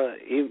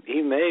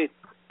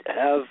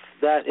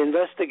that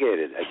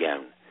investigated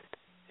again,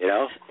 you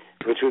know,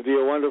 which would be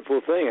a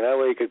wonderful thing, and that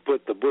way he could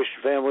put the Bush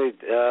family,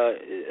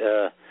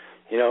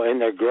 you know, in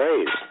their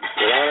graves.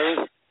 You know what I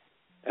mean?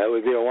 That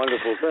would be a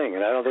wonderful thing,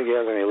 and I don't think he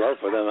has any love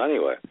for them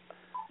anyway.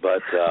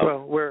 But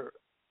well,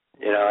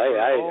 you know,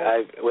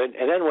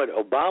 and then what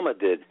Obama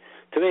did.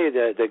 To me,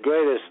 the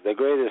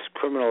greatest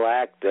criminal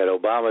act that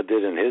Obama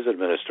did in his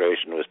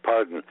administration was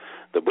pardon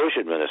the Bush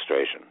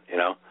administration, you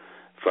know,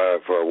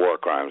 for war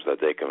crimes that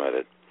they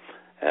committed,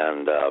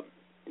 and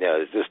yeah,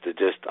 it's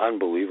just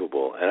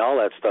unbelievable. And all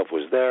that stuff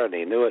was there, and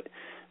he knew it,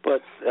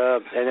 but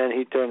and then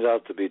he turns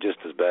out to be just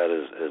as bad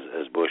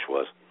as Bush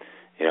was,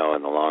 you know,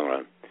 in the long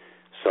run.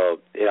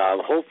 So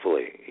yeah,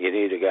 hopefully you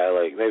need a guy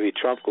like maybe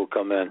Trump will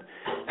come in,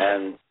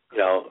 and you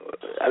know,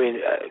 I mean,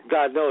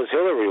 God knows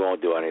Hillary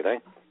won't do anything,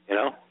 you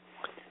know.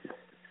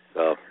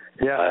 So,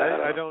 yeah,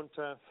 I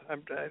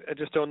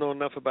just don't know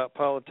enough about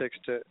politics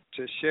to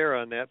share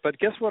on that. But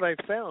guess what I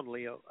found,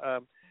 Leo? I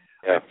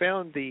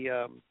found the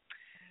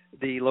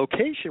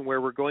location where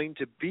we're going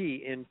to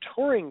be in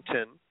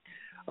Torrington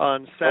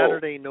on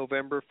Saturday,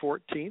 November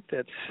 14th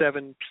at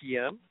 7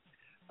 p.m.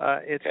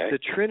 It's the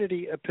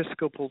Trinity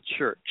Episcopal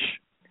Church.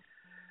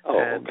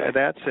 And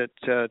that's at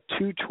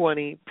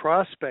 220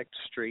 Prospect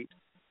Street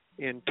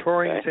in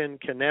Torrington,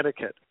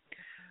 Connecticut.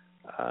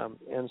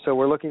 And so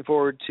we're looking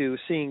forward to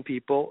seeing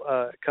people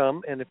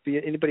come. And if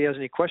anybody has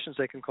any questions,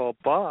 they can call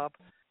Bob.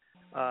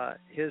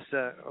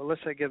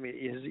 Let's say give me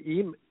his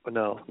email.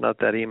 No, not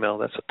that email.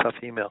 That's a tough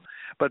email.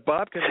 But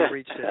Bob can be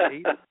reached at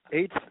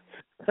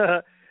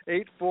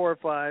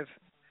 845.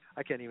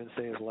 I can't even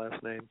say his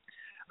last name.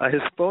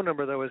 His phone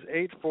number, though, is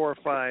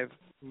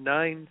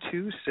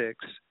 845-926-6697.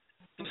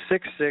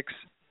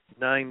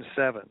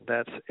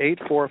 That's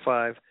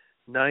 845-926-6697.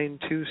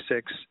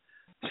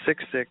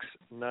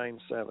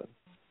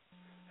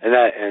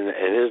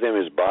 And his name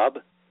is Bob?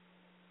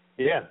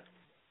 Yeah.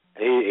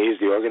 He's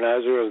the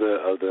organizer of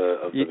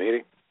the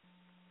meeting?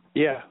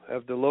 Yeah,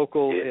 of the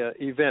local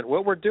event.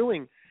 What we're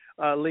doing,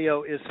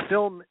 Leo, is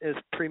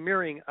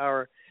premiering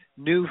our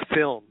new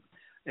film.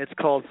 It's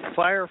called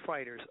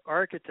Firefighters,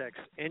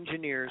 Architects,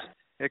 Engineers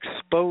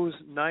Expose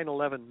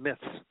 9/11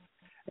 Myths.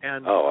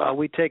 And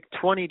we take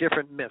 20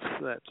 different myths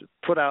that's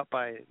put out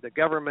by the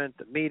government,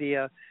 the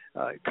media,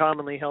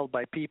 commonly held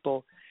by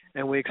people,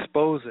 and we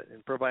expose it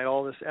and provide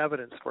all this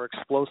evidence for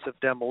explosive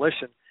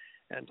demolition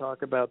and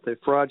talk about the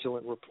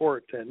fraudulent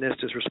report that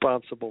NIST is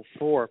responsible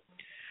for.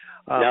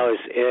 Now, is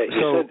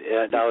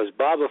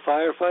Bob a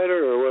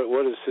firefighter, or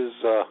what is his...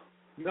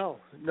 No,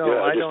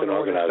 I don't know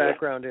what his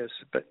background is,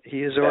 but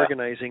he is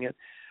organizing it.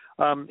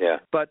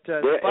 But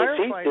the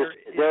firefighter...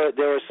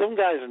 There are some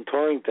guys in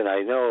Torrington,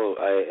 I know.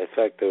 In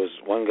fact, there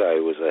was one guy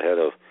who was the head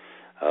of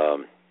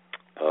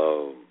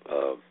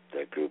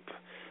that group.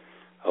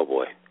 Oh,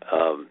 boy.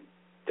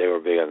 They were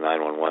big on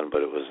 911,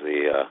 but it was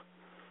the...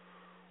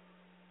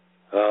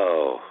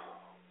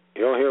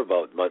 you don't hear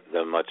about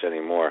them much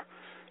anymore.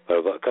 But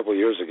about a couple of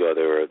years ago,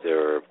 they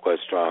were quite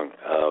strong.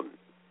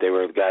 They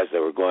were guys that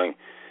were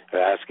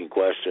asking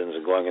questions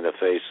and going in the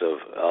face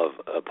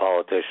of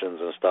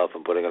politicians and stuff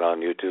and putting it on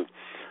YouTube.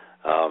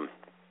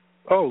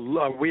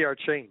 We Are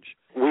Change.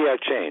 We Are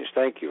Change.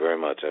 Thank you very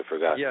much. I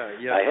forgot. Yeah.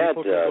 I had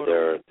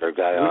their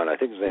guy on. I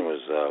think his name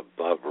was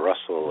Bob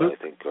Russell. Luke,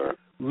 I think, or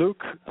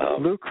Luke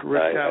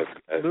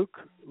Rutkowski.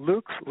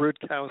 Luke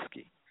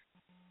Rutkowski.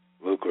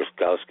 Luke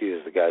Rutkowski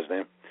is the guy's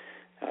name.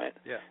 All right.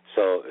 Yeah.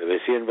 So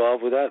is he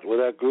involved with that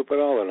group at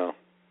all, or no?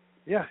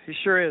 Yeah, he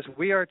sure is.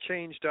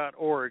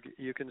 WeAreChange.org.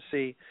 You can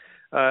see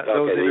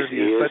those interviews. He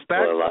is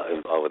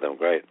involved with them.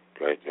 Great.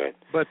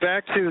 But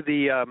back to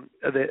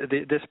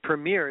this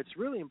premiere, it's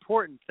really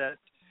important that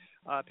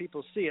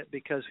people see it,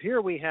 because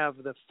here we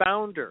have the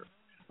founder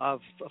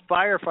of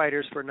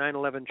Firefighters for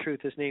 9/11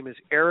 Truth. His name is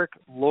Eric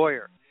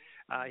Lawyer.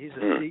 He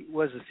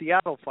was a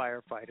Seattle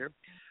firefighter,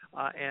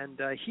 and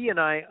he and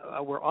I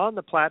were on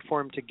the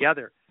platform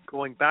together,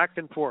 going back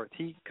and forth.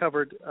 He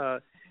covered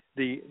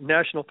the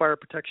National Fire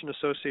Protection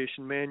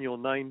Association Manual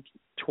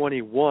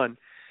 921,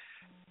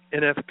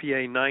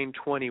 NFPA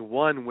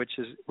 921,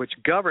 which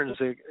governs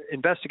the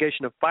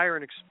investigation of fire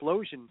and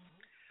explosions,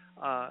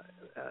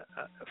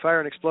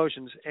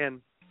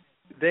 and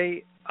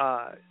they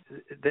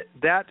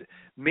that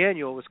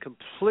manual was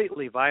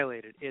completely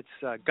violated. It's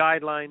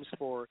guidelines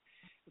for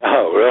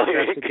Oh, really?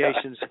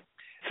 Investigations.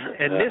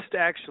 And NIST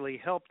actually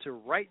helped to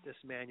write this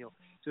manual.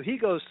 So he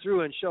goes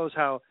through and shows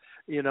how,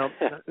 we have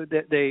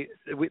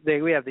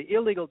the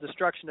illegal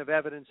destruction of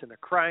evidence in a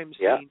crime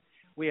scene. Yeah.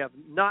 We have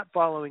not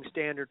following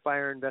standard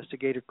fire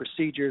investigative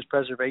procedures,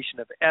 preservation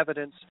of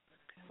evidence.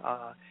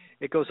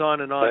 It goes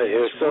on and on.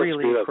 It's so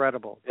really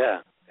incredible.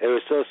 Yeah, it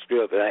was so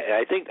screwed up. And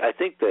I think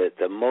that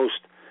the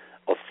most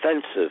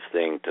offensive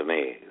thing to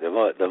me, the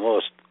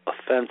most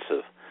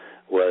offensive,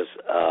 was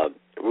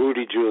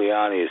Rudy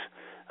Giuliani's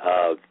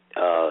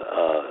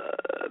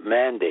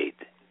mandate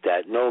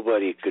that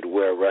nobody could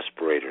wear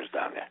respirators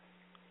down there.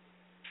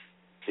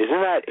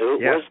 Isn't that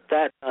was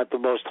that not the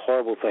most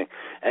horrible thing?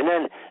 And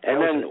then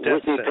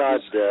Whitney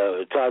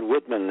Todd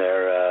Whitman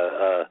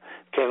there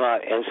came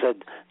out and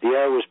said the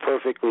air was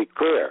perfectly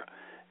clear.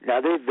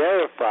 Now they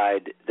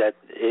verified that.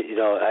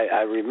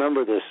 I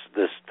remember this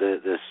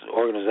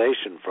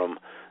organization from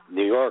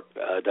New York,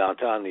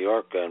 downtown New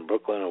York and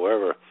Brooklyn or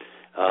wherever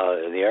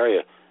in the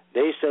area.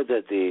 They said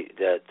that the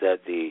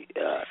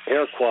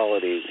air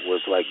quality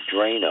was like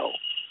Drano.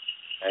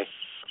 Okay?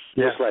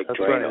 Just like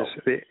Drano.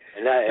 Right.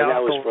 And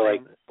that was for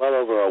like well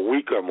over a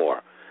week or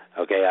more.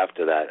 Okay,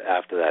 after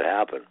that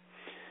happened,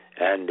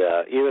 and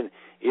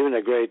even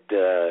the great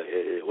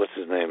what's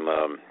his name?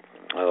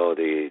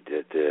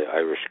 The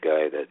Irish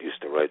guy that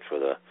used to write for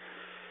the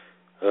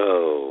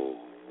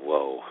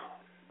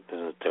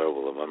isn't it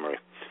terrible of memory?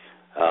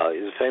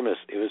 He was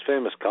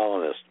famous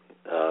columnist,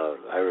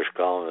 Irish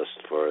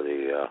columnist for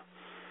the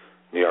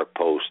New York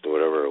Post or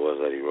whatever it was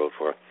that he wrote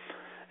for,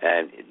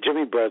 and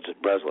Jimmy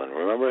Breslin.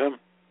 Remember him?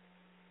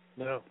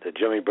 No. The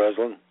Jimmy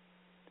Breslin?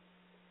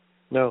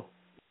 No.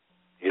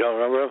 You don't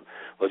remember him?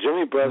 Well,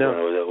 Jimmy Breslin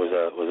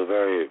was a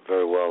very,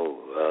 very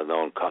well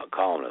known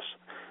columnist,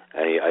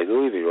 and I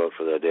believe he wrote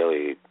for the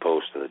Daily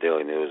Post or the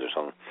Daily News or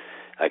something.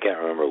 I can't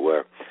remember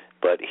where,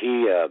 but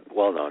he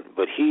well known.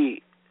 But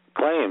he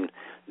claimed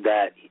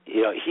that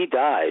he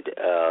died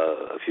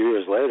a few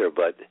years later,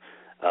 but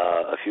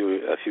a few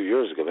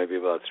years ago, maybe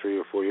about 3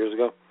 or 4 years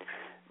ago.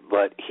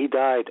 But he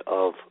died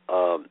of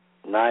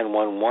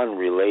 911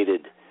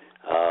 related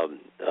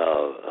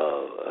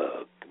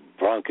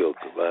bronchial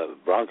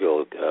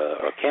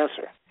or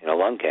cancer,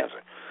 lung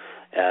cancer,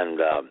 and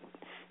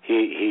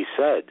he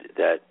said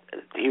that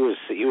he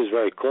was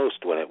very close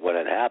to when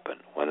it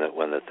happened, when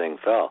the thing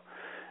fell,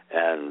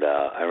 and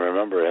I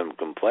remember him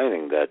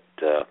complaining that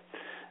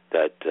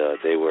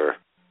they were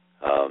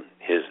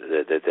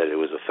that it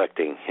was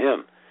affecting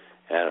him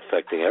and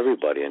affecting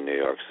everybody in New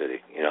York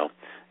City,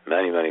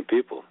 many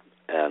people,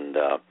 and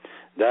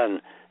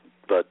then.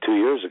 But 2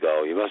 years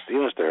ago, you must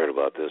have heard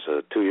about this.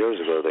 2 years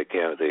ago, maybe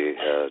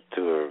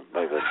 2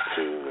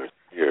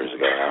 years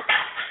ago now,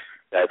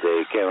 that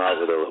they came out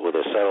with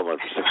a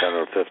settlement for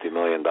 $650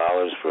 million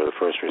for the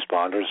first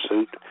responders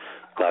suit,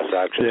 class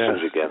action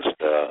suit against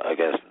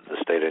the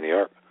state of New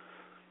York.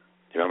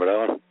 Do you remember that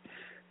one?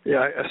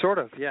 Yeah, sort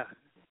of. Yeah.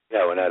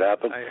 Yeah, when that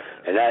happened,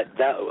 and that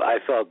I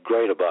felt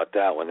great about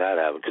that when that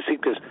happened,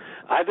 because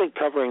I've been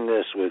covering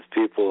this with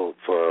people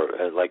for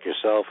like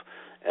yourself.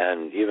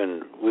 And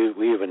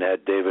we even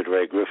had David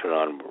Ray Griffin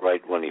on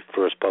right when he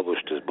first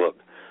published his book,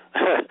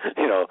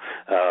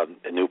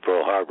 New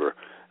Pearl Harbor,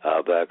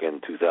 back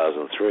in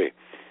 2003.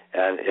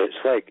 And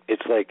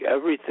it's like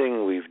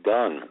everything we've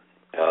done,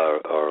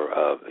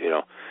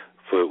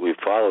 we've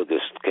followed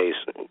this case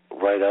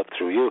right up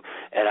through you.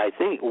 And I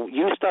think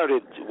you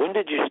started. When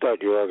did you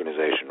start your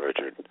organization,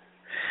 Richard?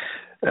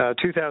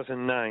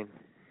 2009.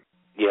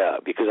 Yeah,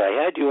 because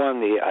I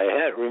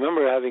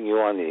remember having you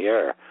on the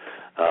air.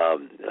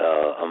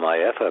 On my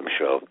FM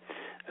show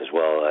as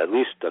well, at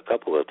least a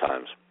couple of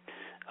times,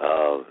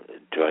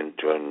 joined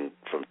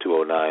from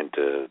 2009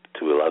 to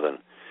 2011,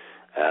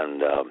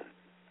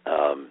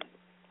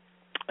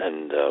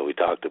 and we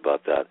talked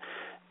about that.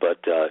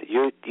 But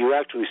you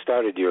actually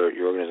started your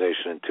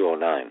organization in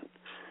 2009,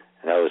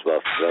 and that was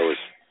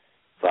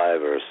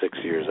 5 or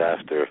 6 years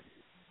after,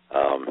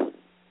 or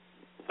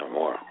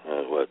more.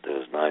 It was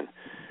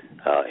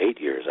 8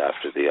 years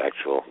after the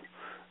actual.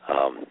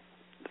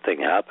 Thing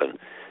happened.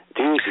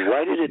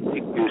 Why did it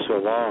take you so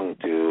long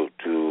to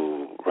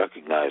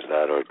recognize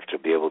that, or to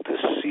be able to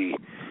see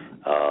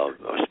or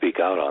speak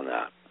out on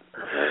that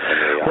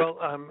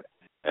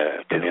in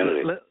the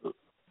community?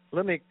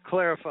 Let me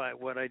clarify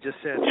what I just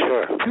said.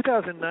 Sure. In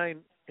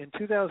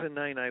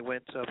 2009, I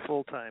went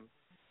full time.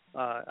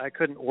 I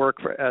couldn't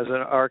work as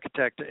an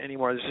architect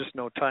anymore. There's just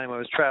no time. I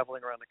was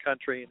traveling around the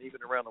country and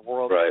even around the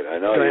world. Right. I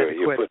know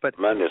you put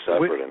tremendous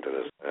effort into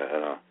this. I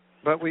know.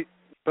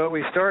 But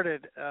we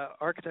started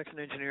Architects and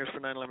Engineers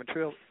for 9/11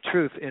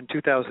 Truth in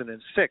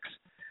 2006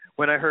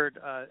 when I heard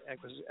it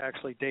was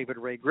actually David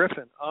Ray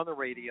Griffin on the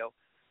radio,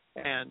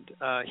 and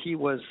he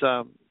was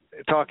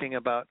talking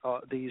about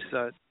these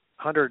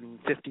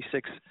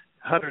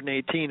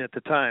 118 at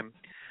the time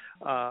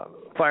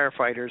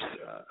firefighters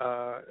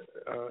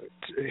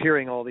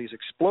hearing all these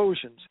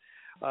explosions.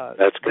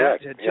 That's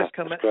correct. It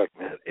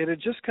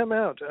had just come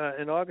out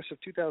in August of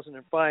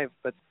 2005,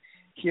 but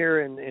here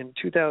in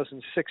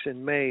 2006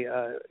 in May,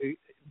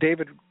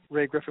 David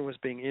Ray Griffin was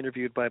being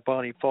interviewed by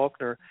Bonnie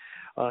Faulkner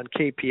on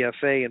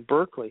KPFA in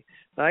Berkeley.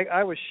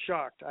 I was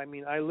shocked. I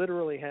mean, I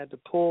literally had to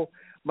pull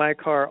my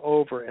car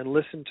over and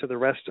listen to the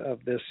rest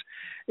of this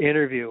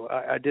interview.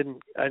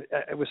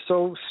 It was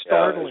so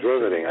startling. Yeah, it was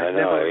riveting.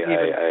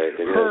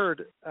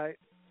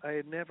 I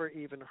had never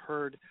even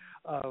heard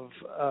of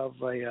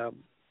an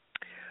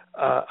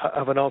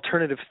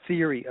alternative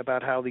theory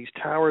about how these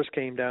towers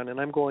came down, and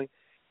I'm going,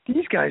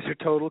 these guys are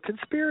total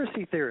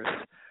conspiracy theorists.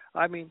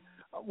 I mean,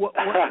 how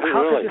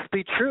could this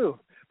be true?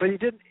 But he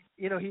didn't.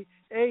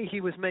 He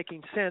was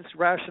making sense,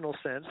 rational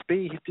sense.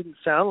 B, he didn't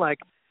sound like,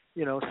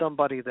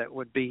 somebody that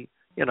would be,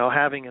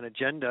 having an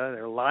agenda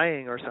or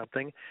lying or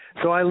something.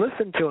 So I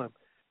listened to him,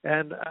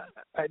 and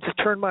I just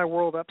turned my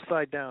world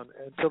upside down.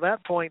 And to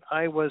that point,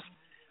 I was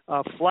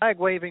a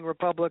flag-waving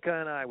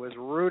Republican. I was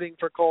rooting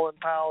for Colin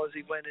Powell as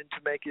he went in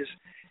to make his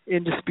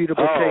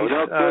indisputable case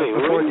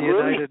before the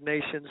United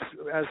Nations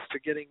as to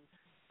getting.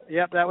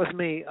 Yep, that was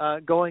me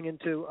going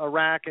into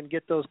Iraq and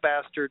get those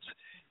bastards.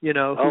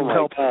 Who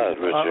helped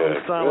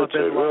Osama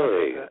bin Laden.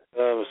 Really?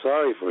 I'm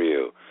sorry for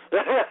you.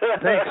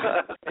 Thanks.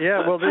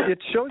 Yeah, well,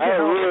 it shows you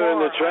how we were in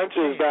the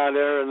trenches down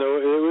there, and we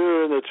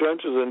were in the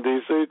trenches in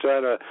D.C.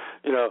 trying to,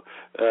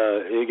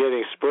 you're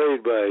getting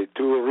sprayed by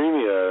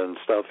tularemia and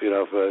stuff,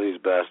 for these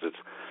bastards.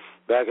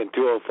 Back in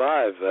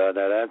 2005,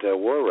 that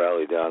anti-war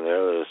rally down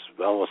there, there was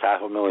almost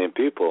 500,000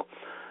 people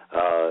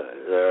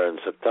there in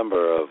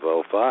September of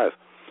 2005.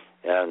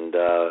 And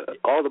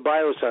all the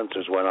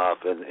biosensors went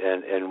off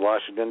in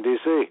Washington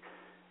D.C.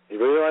 You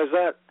realize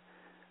that?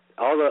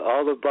 All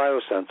the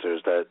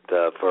biosensors that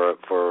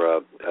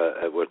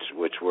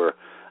which were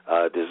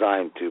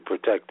designed to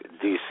protect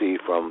D.C.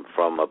 from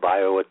a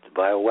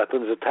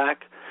bioweapons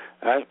attack,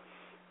 right?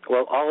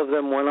 Well, all of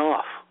them went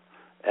off,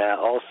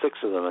 all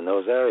 6 of them in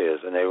those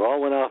areas, and they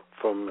all went off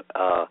from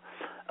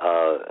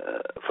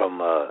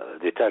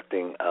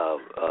detecting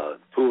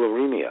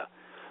tularemia.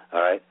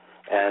 All right.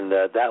 And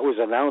that was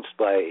announced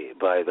by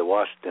the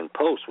Washington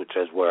Post, which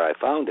is where I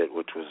found it,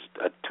 which was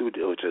a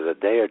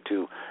day or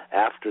two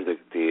after the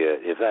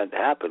event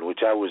happened,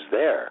 which I was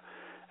there,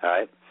 all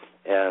right.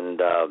 And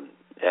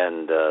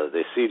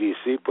the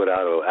CDC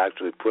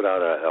actually put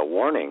out a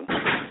warning,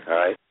 all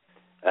right.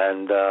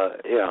 And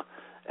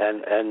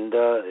and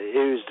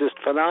it was just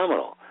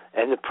phenomenal.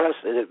 And the press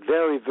had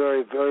very,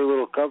 very, very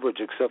little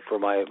coverage except for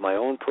my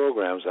own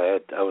programs.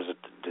 I was at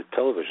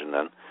television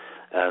then,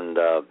 and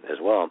as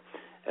well.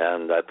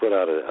 And I put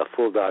out a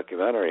full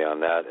documentary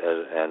on that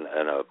and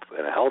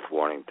a health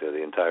warning to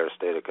the entire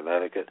state of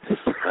Connecticut,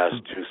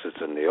 Massachusetts,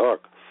 and New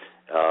York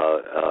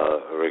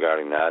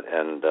regarding that.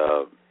 And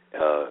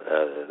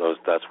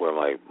that's where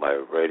my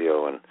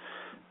radio and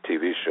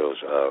TV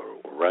shows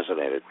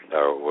resonated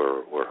or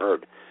were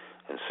heard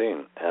and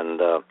seen. And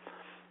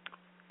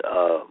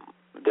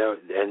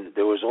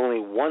there was only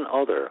one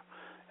other,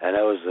 and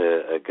that was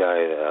a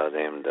guy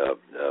named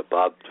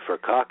Bob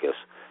Ferkakis.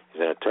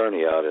 He's an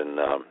attorney out in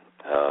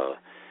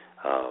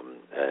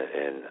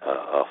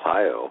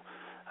Ohio,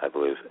 I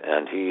believe,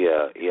 and he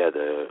had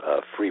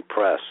a free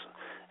press,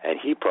 and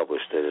he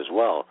published it as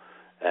well.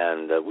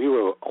 And we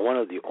were one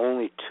of the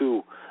only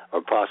 2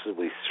 or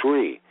possibly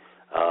 3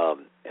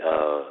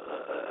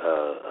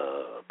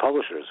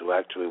 publishers who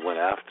actually went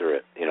after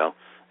it,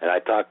 And I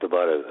talked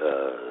about it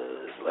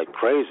like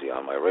crazy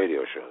on my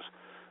radio shows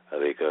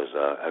because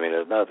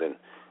there's nothing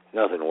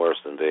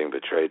worse than being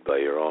betrayed by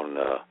your own.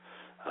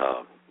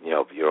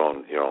 Your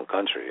own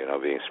country,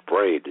 being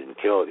sprayed and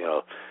killed,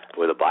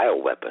 with a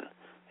bioweapon,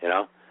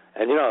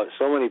 And,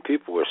 so many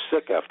people were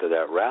sick after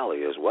that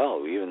rally as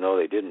well, even though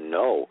they didn't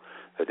know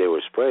that they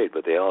were sprayed.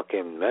 But they all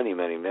came, many,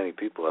 many, many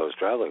people I was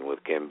traveling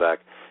with came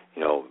back,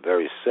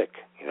 very sick,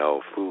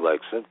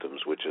 flu-like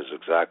symptoms, which is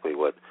exactly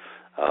what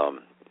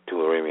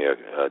tularemia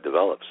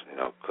develops,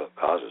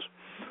 causes.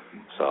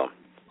 So,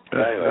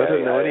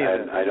 anyway,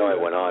 I know I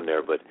went on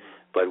there, but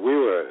we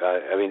were,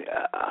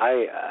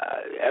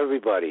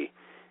 everybody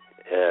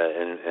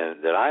and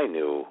that I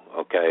knew,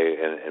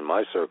 in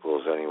my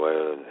circles anyway,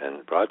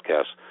 and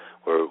broadcasts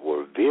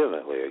were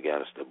vehemently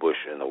against the Bush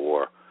and the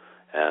war,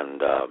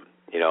 and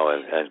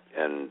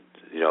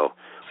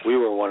we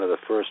were one of the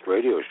first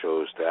radio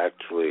shows to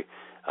actually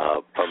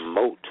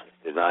promote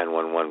the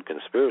 9/11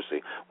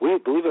 conspiracy.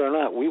 Believe it or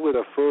not, we were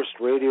the first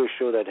radio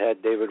show that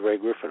had David Ray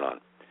Griffin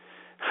on.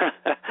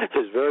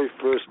 His very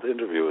first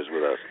interview was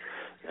with us,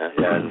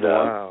 and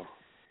wow.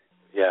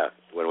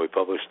 When we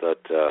published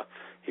that.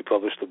 He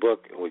published the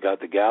book, and we got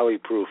the galley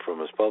proof from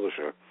his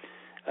publisher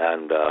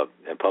and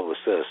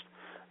publicist,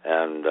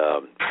 and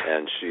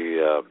she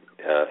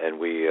and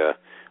we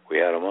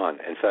had him on.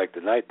 In fact,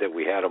 the night that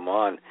we had him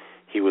on,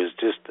 he was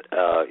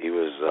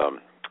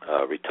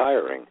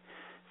retiring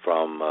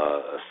from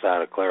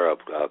Santa Clara,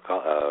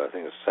 I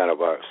think it's Santa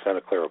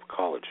Clara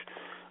College,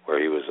 where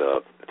he was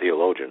a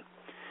theologian,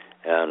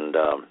 and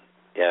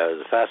it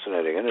was a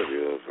fascinating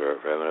interview for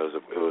him. And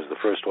it was the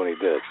first one he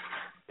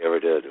ever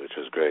did, which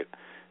was great.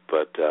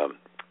 But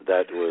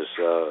that was,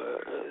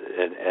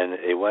 and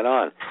it went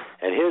on,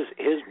 and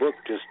his book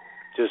just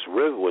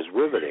was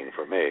riveting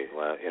for me.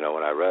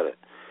 When I read it,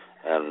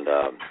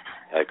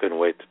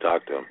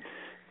 to him.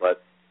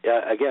 But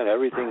yeah, again,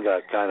 everything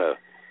got kind of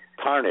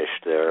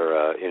tarnished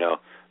there.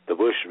 The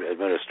Bush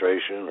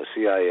administration, the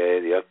CIA,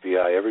 the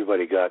FBI,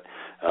 everybody got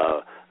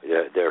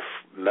their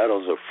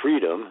medals of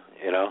freedom,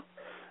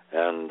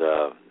 and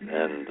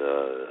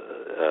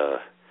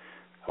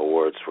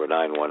awards for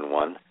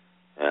 9/11,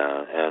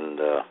 and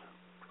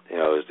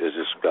it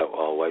just got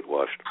all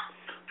whitewashed.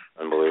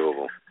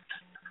 Unbelievable.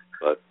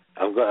 But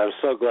I'm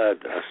so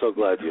glad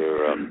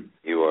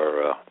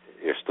you're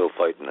still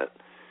fighting it,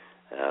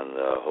 and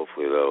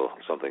hopefully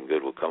something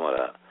good will come of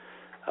that.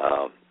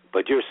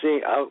 But you're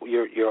seeing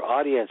your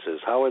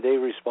audiences. How are they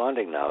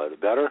responding now? Are they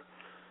better,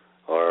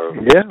 or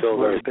still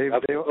very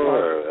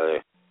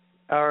skeptical?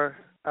 Our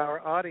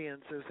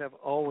audiences have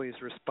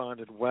always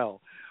responded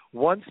well.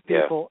 Once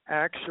people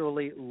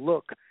actually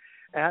look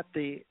at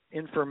the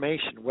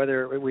information,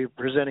 whether we're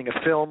presenting a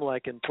film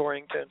like in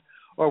Torrington,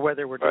 or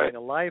whether we're doing a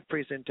live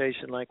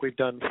presentation like we've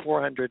done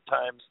 400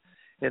 times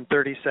in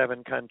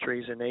 37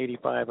 countries in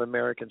 85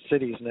 American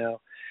cities now.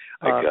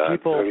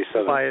 People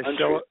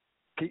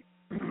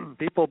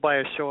by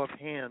a show of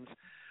hands,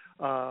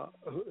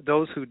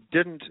 those who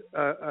didn't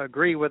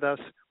agree with us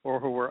or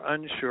who were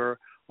unsure,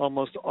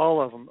 almost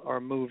all of them are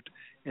moved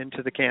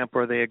into the camp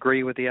where they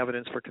agree with the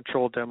evidence for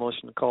controlled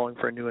demolition and calling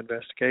for a new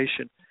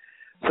investigation.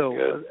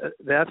 So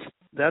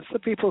that's the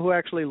people who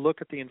actually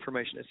look at the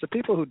information. It's the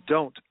people who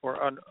don't or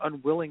are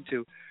unwilling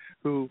to,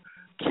 who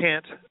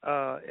can't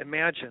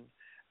imagine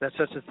that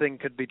such a thing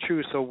could be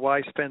true. So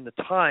why spend the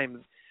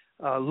time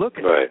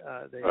looking?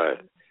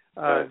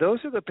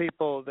 Those are the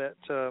people that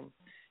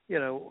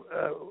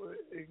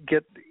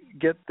get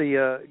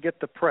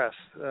the press,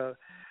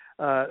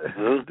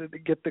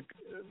 get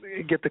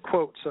the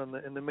quotes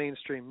in the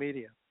mainstream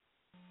media.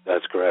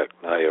 That's correct.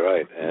 No, you're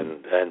right,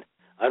 and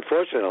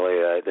unfortunately,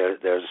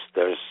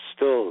 there's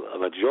still a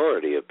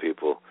majority of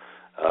people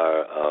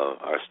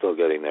are still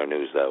getting their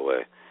news that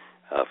way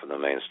from the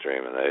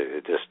mainstream, and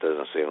it just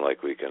doesn't seem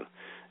like we can.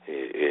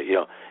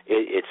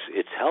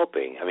 It's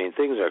helping. I mean,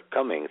 things are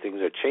coming,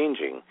 things are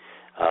changing,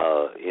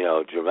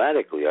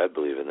 dramatically. I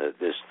believe in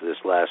this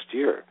last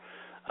year,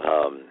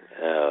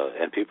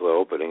 and people are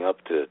opening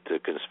up to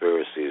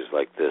conspiracies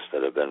like this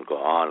that have been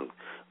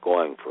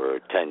going for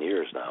 10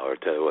 years now, or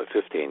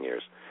 15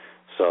 years.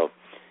 So,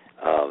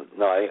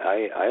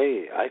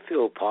 I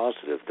feel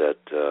positive that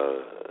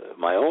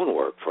my own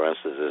work, for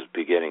instance, is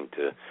beginning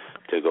to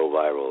go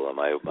viral on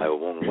my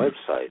own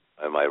website,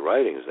 and my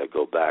writings that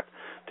go back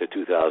to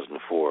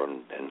 2004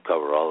 and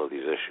cover all of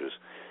these issues.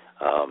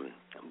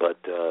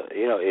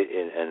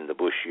 In the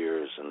Bush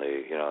years and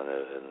the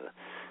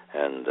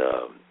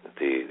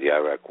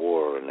Iraq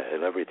War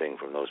and everything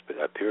from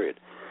that period,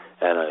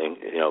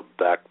 and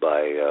backed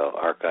by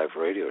archive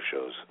radio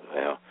shows,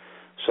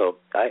 So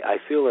I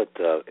feel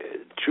that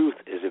truth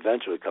is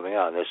eventually coming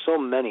out, and there's so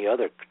many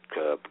other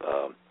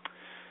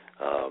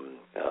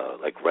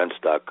like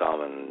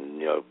Rents.com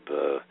and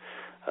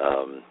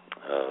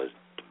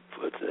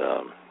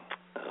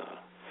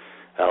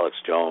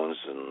Alex Jones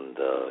and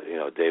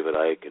David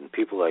Icke and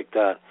people like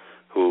that,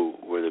 who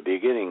were the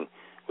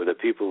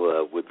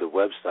people with the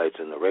websites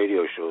and the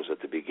radio shows at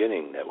the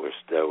beginning that were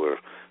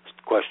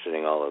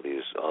questioning all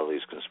these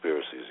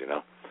conspiracies, and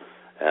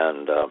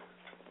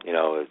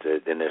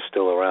and they're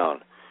still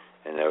around,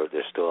 and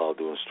they're still all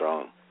doing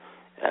strong,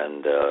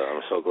 and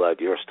I'm so glad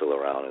you're still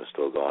around and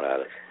still going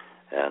at it,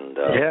 and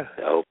I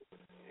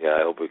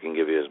hope we can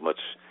give you as much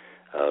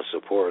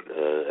support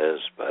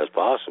as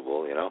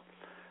possible,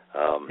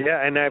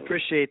 and I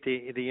appreciate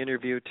the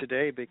interview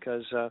today,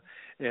 because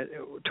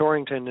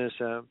Torrington is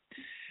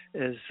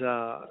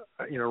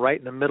right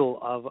in the middle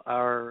of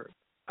our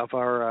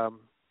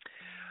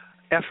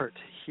effort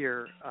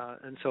here,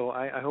 and so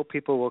I hope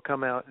people will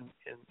come out and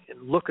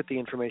look at the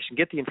information,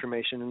 get the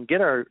information, and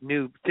get our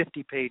new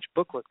 50-page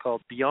booklet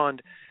called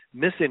Beyond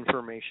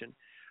Misinformation,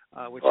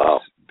 which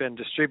has been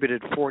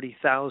distributed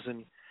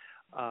 40,000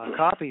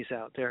 copies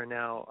out there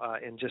now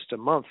in just a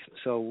month.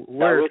 So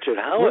Richard,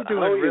 how are you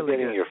really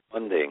getting good. your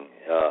funding?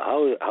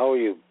 How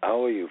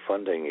are you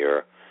funding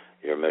your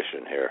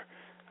mission here?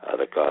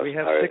 The cost. We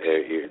have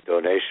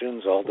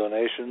donations, all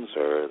donations,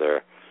 or are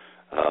there?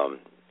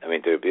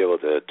 To be able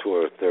to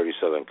tour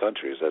 37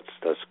 countries,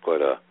 that's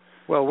quite a.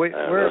 Well,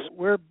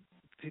 we're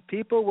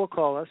people will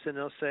call us and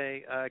they'll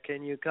say,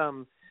 "Can you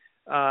come,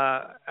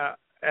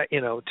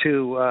 in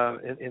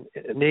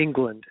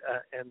England?"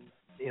 And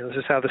this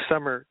is how the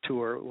summer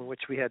tour, in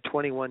which we had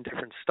 21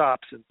 different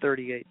stops in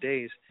 38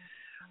 days.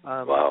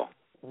 Wow.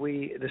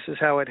 This is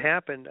how it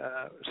happened.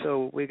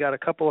 So we got a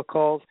couple of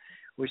calls.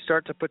 We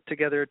start to put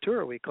together a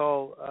tour. We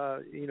call,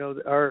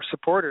 our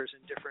supporters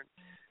in different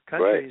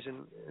countries,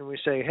 and we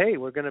say, "Hey,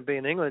 we're going to be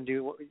in England.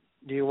 Do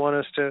you want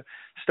us to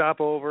stop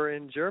over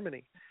in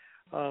Germany?"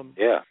 And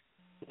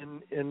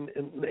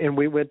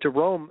we went to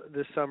Rome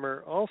this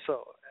summer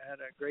also. Had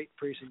a great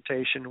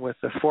presentation with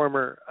the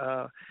former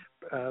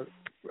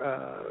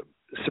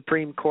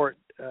Supreme Court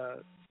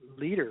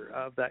leader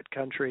of that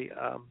country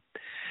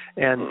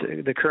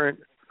and the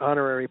current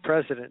honorary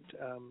president,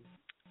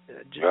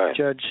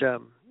 Judge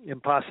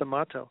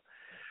Impasamato.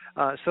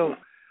 So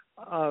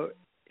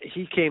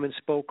he came and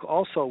spoke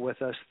also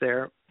with us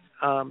there,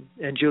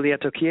 and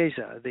Giulietto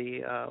Chiesa,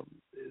 the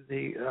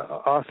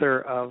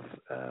author of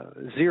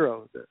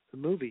Zero, the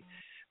movie.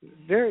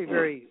 Very,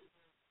 very,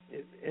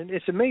 and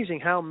it's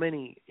amazing how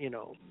many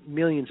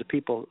millions of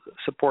people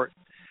support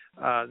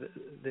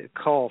the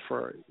call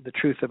for the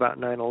truth about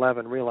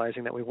 9/11,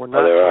 realizing that we were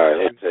not. Oh, there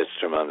are. It's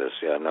tremendous.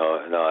 Yeah, no,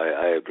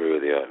 I agree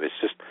with you. It's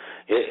just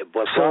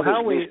what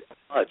bothers me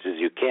so much is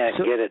you can't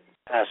get it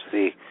past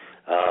the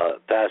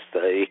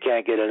you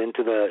can't get it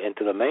into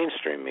the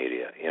mainstream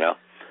media.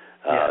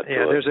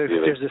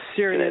 There's a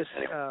serious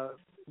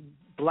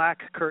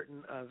black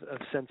curtain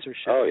of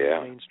censorship in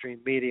the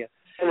mainstream media.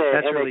 And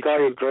they call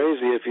you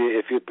crazy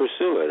if you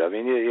pursue it. I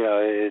mean,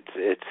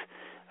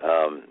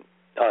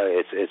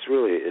 it's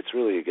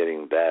really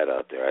getting bad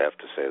out there. I have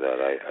to say that.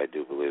 I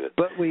do believe it.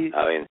 But we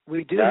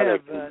do now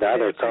have now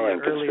they're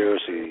calling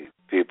conspiracy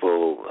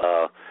people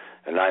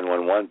and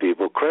 911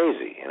 people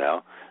crazy.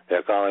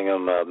 They're calling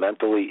them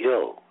mentally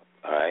ill.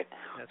 All right,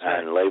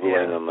 and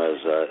labeling them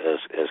as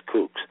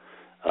kooks.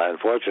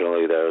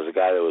 Unfortunately, there was a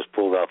guy that was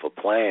pulled off a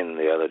plane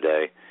the other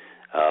day.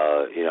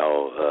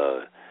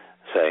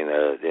 Saying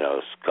that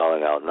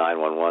calling out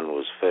 911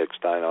 was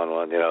fixed.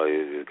 911,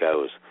 the guy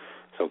was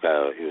he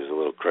was a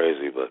little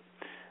crazy, but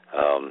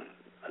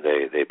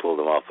they pulled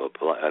him off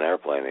an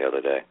airplane the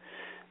other day.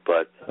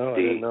 But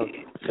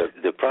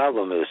the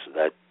problem is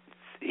that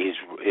he's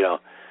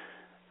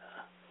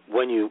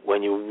when you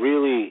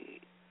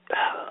really,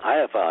 I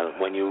have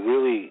found when you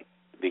really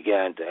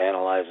began to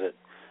analyze it,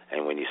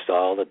 and when you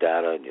saw all the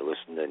data and you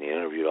listened and you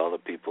interviewed all the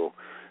people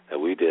that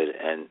we did,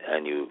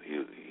 and you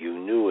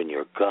knew in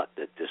your gut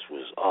that this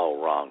was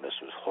all wrong, this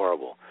was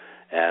horrible,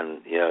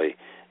 and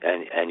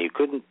you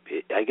couldn't.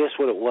 I guess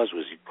what it was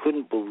you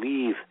couldn't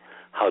believe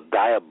how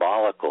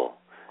diabolical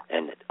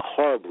and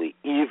horribly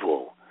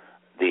evil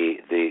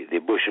the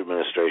Bush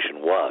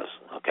administration was.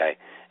 Okay,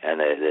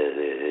 and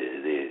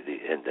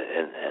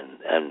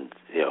and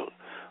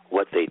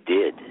what they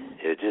did,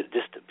 it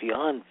just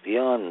beyond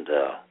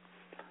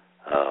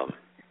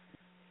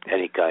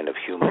any kind of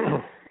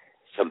human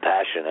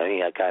compassion,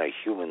 any kind of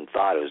human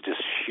thought. It was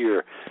just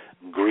sheer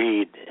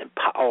greed and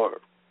power,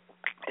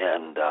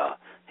 and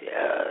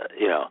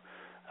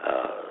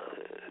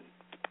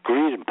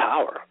greed and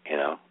power.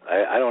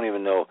 I don't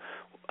even know.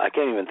 I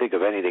can't even think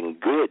of anything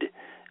good,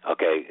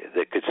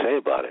 that could say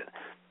about it.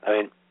 I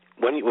mean,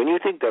 when you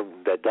think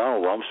that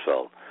Donald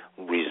Rumsfeld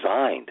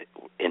resigned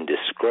in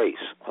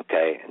disgrace,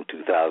 in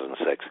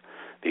 2006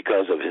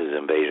 because of his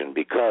invasion,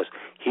 because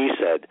he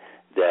said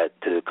that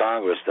to the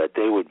Congress that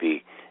they would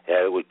be.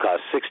 It would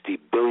cost $60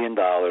 billion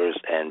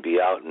and be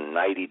out in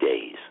 90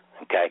 days,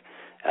 in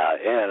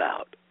and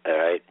out, all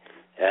right?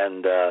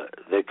 And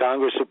the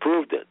Congress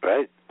approved it,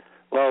 right?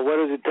 Well, what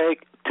does it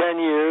take? 10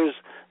 years,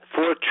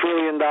 $4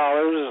 trillion,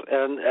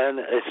 and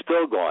it's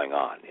still going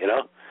on,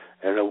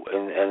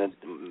 and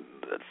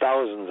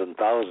thousands and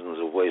thousands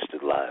of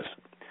wasted lives.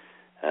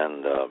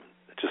 And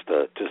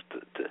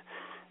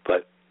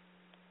but,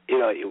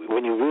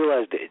 when you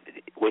realize that,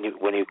 when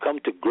you come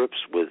to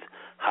grips with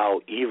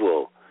how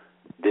evil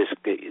this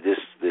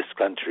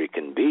country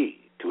can be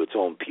to its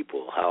own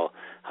people, how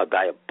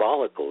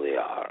diabolical they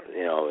are,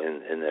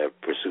 in their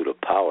pursuit of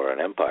power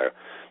and empire,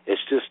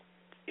 it's just,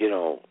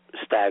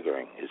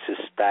 staggering. It's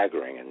just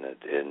staggering,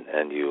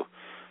 and you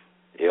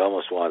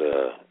almost want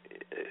to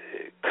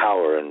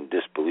cower in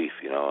disbelief,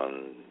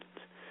 And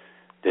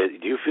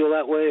do you feel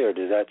that way, or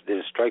did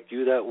it strike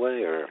you that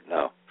way, or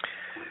no?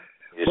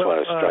 You just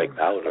want to strike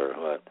out, or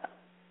what?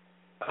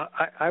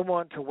 I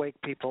want to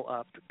wake people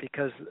up,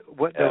 because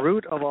the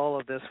root of all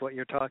of this, what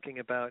you're talking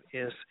about,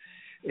 is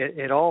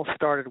it all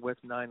started with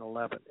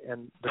 9/11,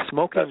 and the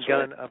smoking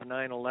gun of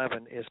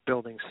 9/11 is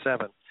Building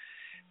 7,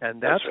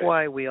 and that's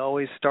why we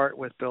always start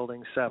with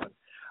Building 7.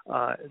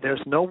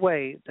 There's no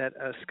way that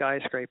a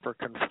skyscraper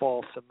can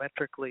fall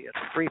symmetrically at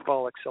free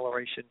fall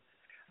acceleration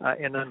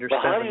in under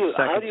 7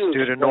 seconds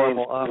due to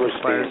normal office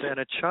fires, and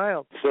a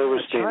child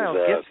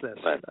gets this.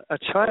 A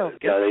child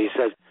gets this. He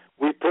said,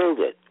 we pulled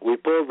it. We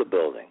pulled the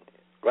building.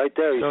 Right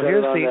there. He said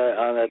it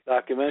on that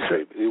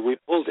documentary. We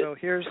pulled it.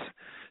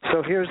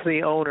 So here's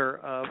the owner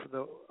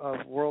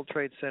of World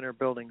Trade Center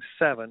Building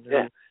 7,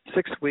 who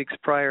 6 weeks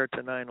prior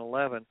to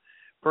 9/11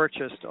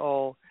 purchased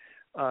all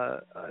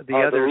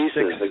the other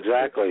leases, 6.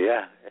 Exactly.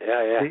 Yeah.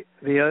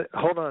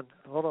 Hold on.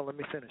 Let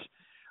me finish.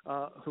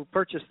 Who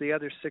purchased the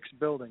other 6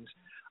 buildings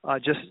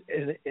just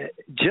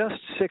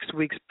 6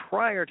 weeks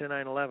prior to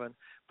 9/11,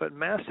 put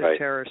massive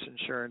terrorist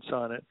insurance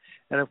on it,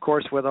 and of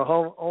course, with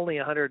only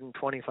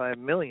 $125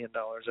 million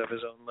of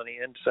his own money,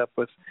 ends up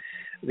with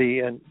the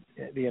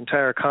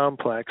entire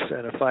complex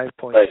and a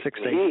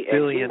 $5.68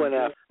 billion.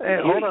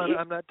 Hold on,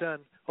 I'm not done.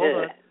 Hold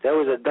on. That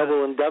was a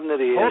double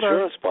indemnity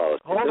insurance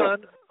policy.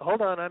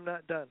 Hold on, I'm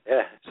not done.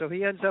 Yeah. So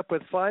he ends up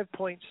with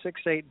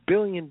 $5.68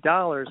 billion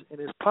in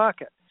his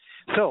pocket.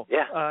 So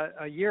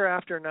a year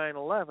after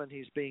 9/11,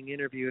 he's being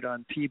interviewed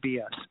on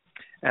PBS,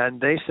 and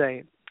they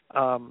say,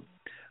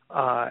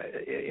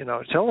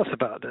 tell us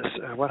about this.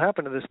 What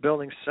happened to this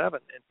Building 7?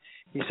 And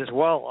he says,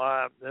 well,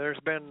 there's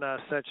been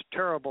such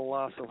terrible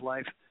loss of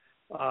life.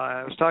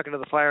 I was talking to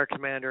the fire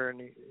commander,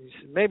 and he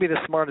said maybe the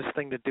smartest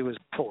thing to do is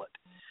pull it.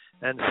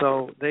 And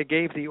so they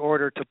gave the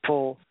order to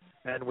pull,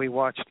 and we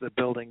watched the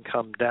building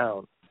come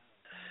down.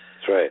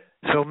 That's right.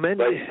 So many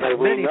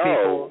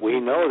people. We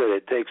know that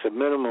it takes a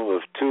minimum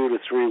of 2 to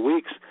 3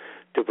 weeks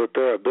to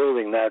prepare a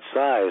building that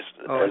size.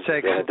 It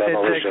takes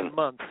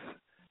months.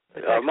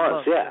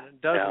 Months, yeah.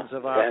 Dozens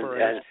of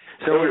operations. And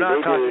so we're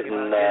not talking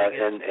about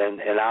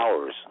in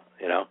hours.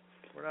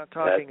 We're not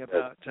talking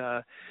about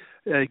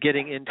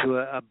getting into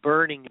a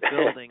burning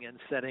building and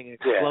setting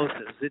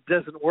explosives. It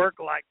doesn't work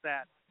like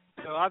that.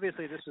 So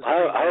obviously this is.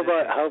 How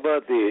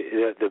about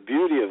the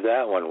beauty of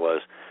that one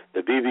was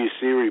the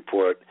BBC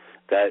report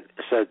that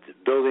said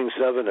Building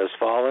 7 has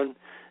fallen,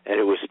 and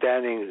it was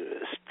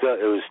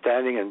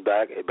standing in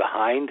back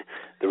behind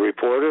the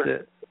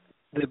reporter.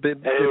 The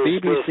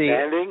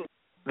BBC.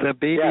 The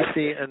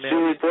BBC announced. She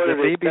reported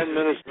it 10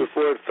 minutes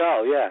before it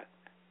fell. Yeah.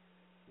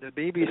 The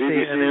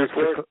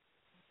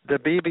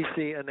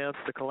BBC announced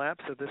the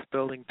collapse of this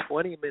building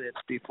 20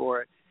 minutes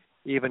before it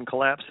even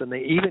collapsed, and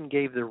they even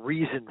gave the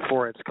reason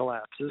for its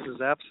collapse. This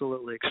is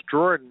absolutely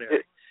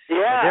extraordinary. And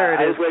there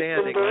it is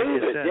standing, like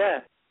you said.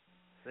 Yeah.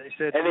 They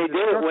said, and they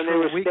did it when they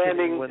were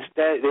standing.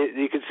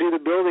 You could see the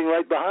building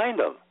right behind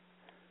them.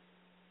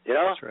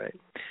 That's right.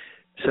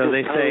 So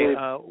they say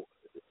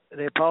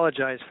they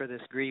apologize for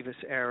this grievous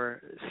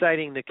error,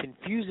 citing the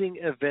confusing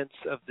events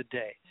of the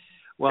day.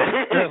 Well,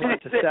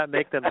 to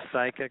make them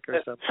psychic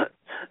or something.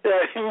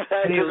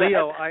 Hey,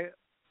 Leo,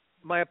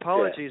 my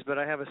apologies, but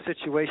I have a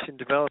situation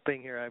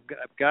developing here. I've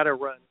got to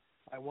run.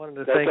 I wanted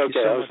to thank you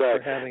so much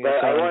for having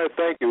us on. I want to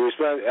thank you.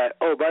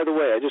 By the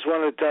way, I just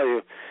wanted to tell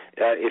you,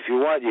 if you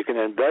want, you can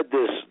embed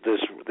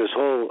this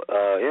whole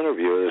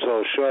interview, this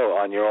whole show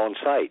on your own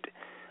site.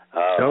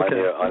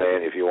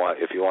 If you want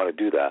to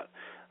do that.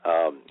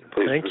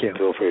 Please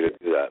feel free to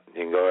do that.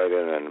 You can go right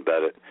in and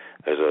embed it.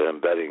 There's an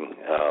embedding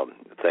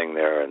thing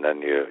there, and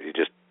then you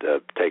just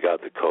take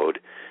out the code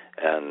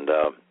and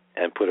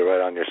put it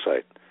right on your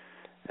site.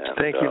 And,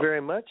 thank you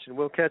very much, and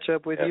we'll catch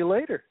up with you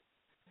later.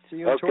 See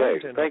you in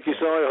Torrington. Thank you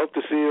so much. I hope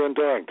to see you in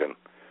Torrington.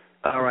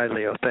 All right,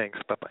 Leo. Thanks.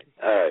 Bye-bye.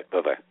 All right.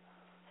 Bye-bye.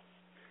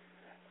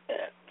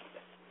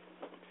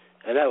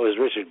 And that was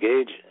Richard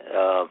Gage,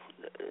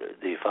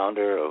 the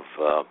founder of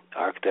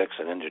Architects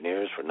and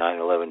Engineers for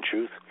 9/11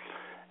 Truth.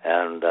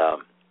 And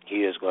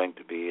he is going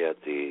to be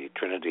at the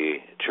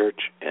Trinity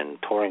Church in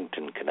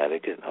Torrington,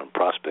 Connecticut, on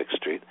Prospect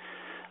Street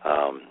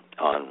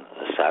on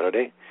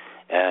Saturday.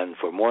 And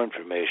for more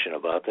information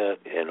about that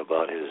and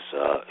about his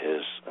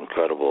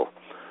incredible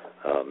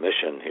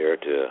mission here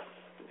to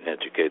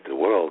educate the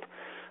world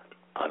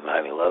on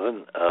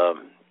 9/11,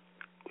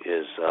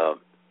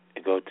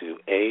 go to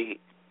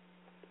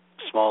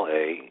small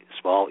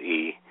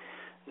e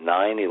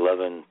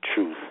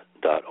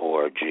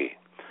 911truth.org,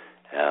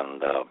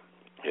 and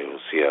you'll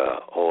see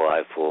a whole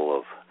eye full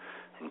of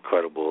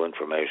incredible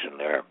information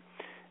there,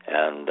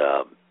 and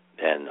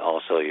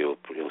also you'll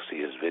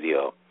see his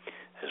video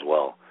as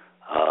well.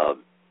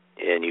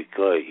 And you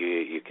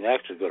can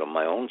actually go to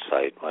my own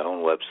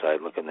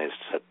website, look in the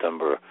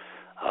September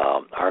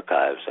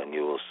archives, and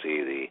you will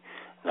see the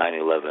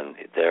 9/11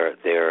 their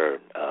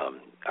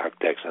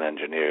Architects and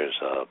Engineers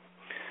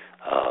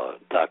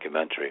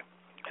documentary.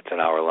 It's an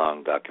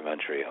hour-long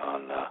documentary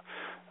on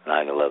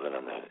 9/11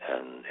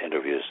 and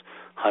interviews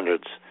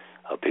hundreds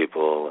of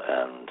people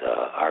and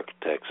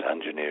architects,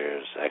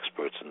 engineers,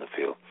 experts in the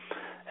field,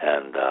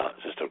 and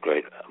just a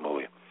great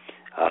movie.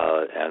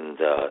 And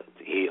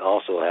he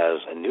also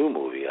has a new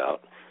movie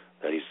out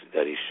that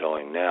he's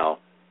showing now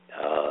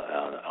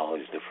on all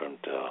these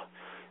different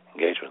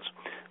engagements.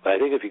 But I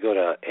think if you go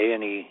to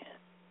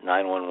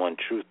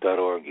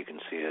ANE911truth.org, you can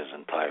see his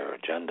entire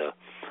agenda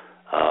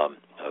of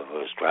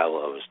his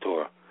travel, of his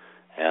tour,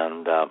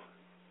 and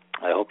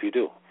I hope you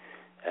do.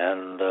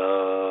 And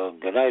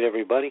good night,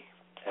 everybody.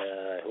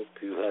 I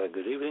hope you had a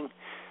good evening,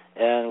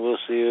 and we'll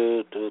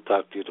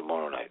talk to you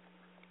tomorrow night,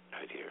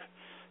 right here.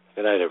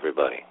 Good night,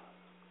 everybody.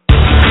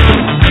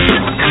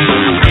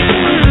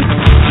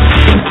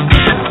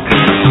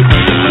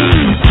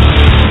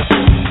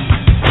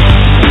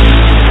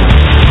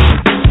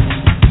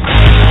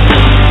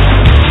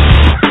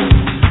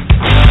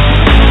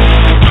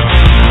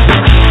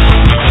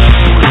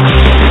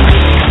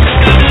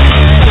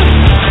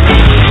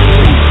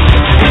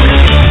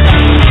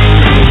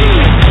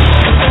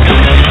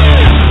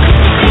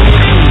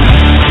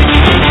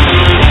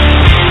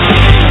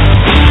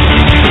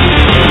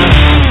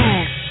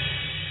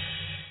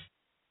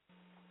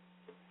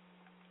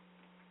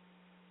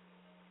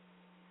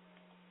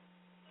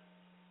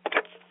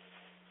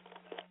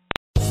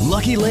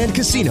 Lucky Land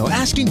Casino,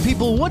 asking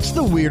people, what's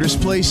the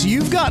weirdest place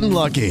you've gotten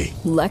lucky?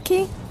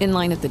 Lucky? In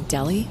line at the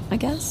deli, I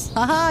guess?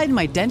 Aha, in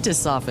my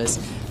dentist's office.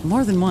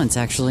 More than once,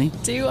 actually.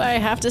 Do I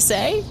have to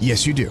say?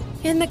 Yes, you do.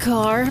 In the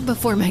car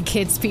before my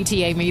kids'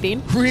 PTA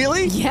meeting.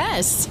 Really?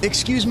 Yes.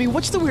 Excuse me,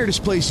 what's the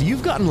weirdest place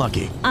you've gotten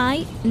lucky?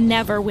 I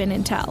never win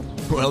and tell.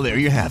 Well, there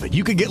you have it.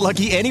 You can get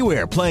lucky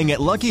anywhere, playing at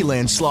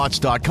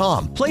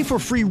LuckyLandSlots.com. Play for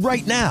free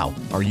right now.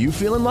 Are you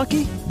feeling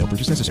lucky? No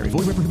purchase necessary.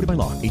 Void where prohibited by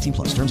law.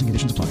 18+. Terms and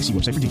conditions apply. See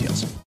website for details.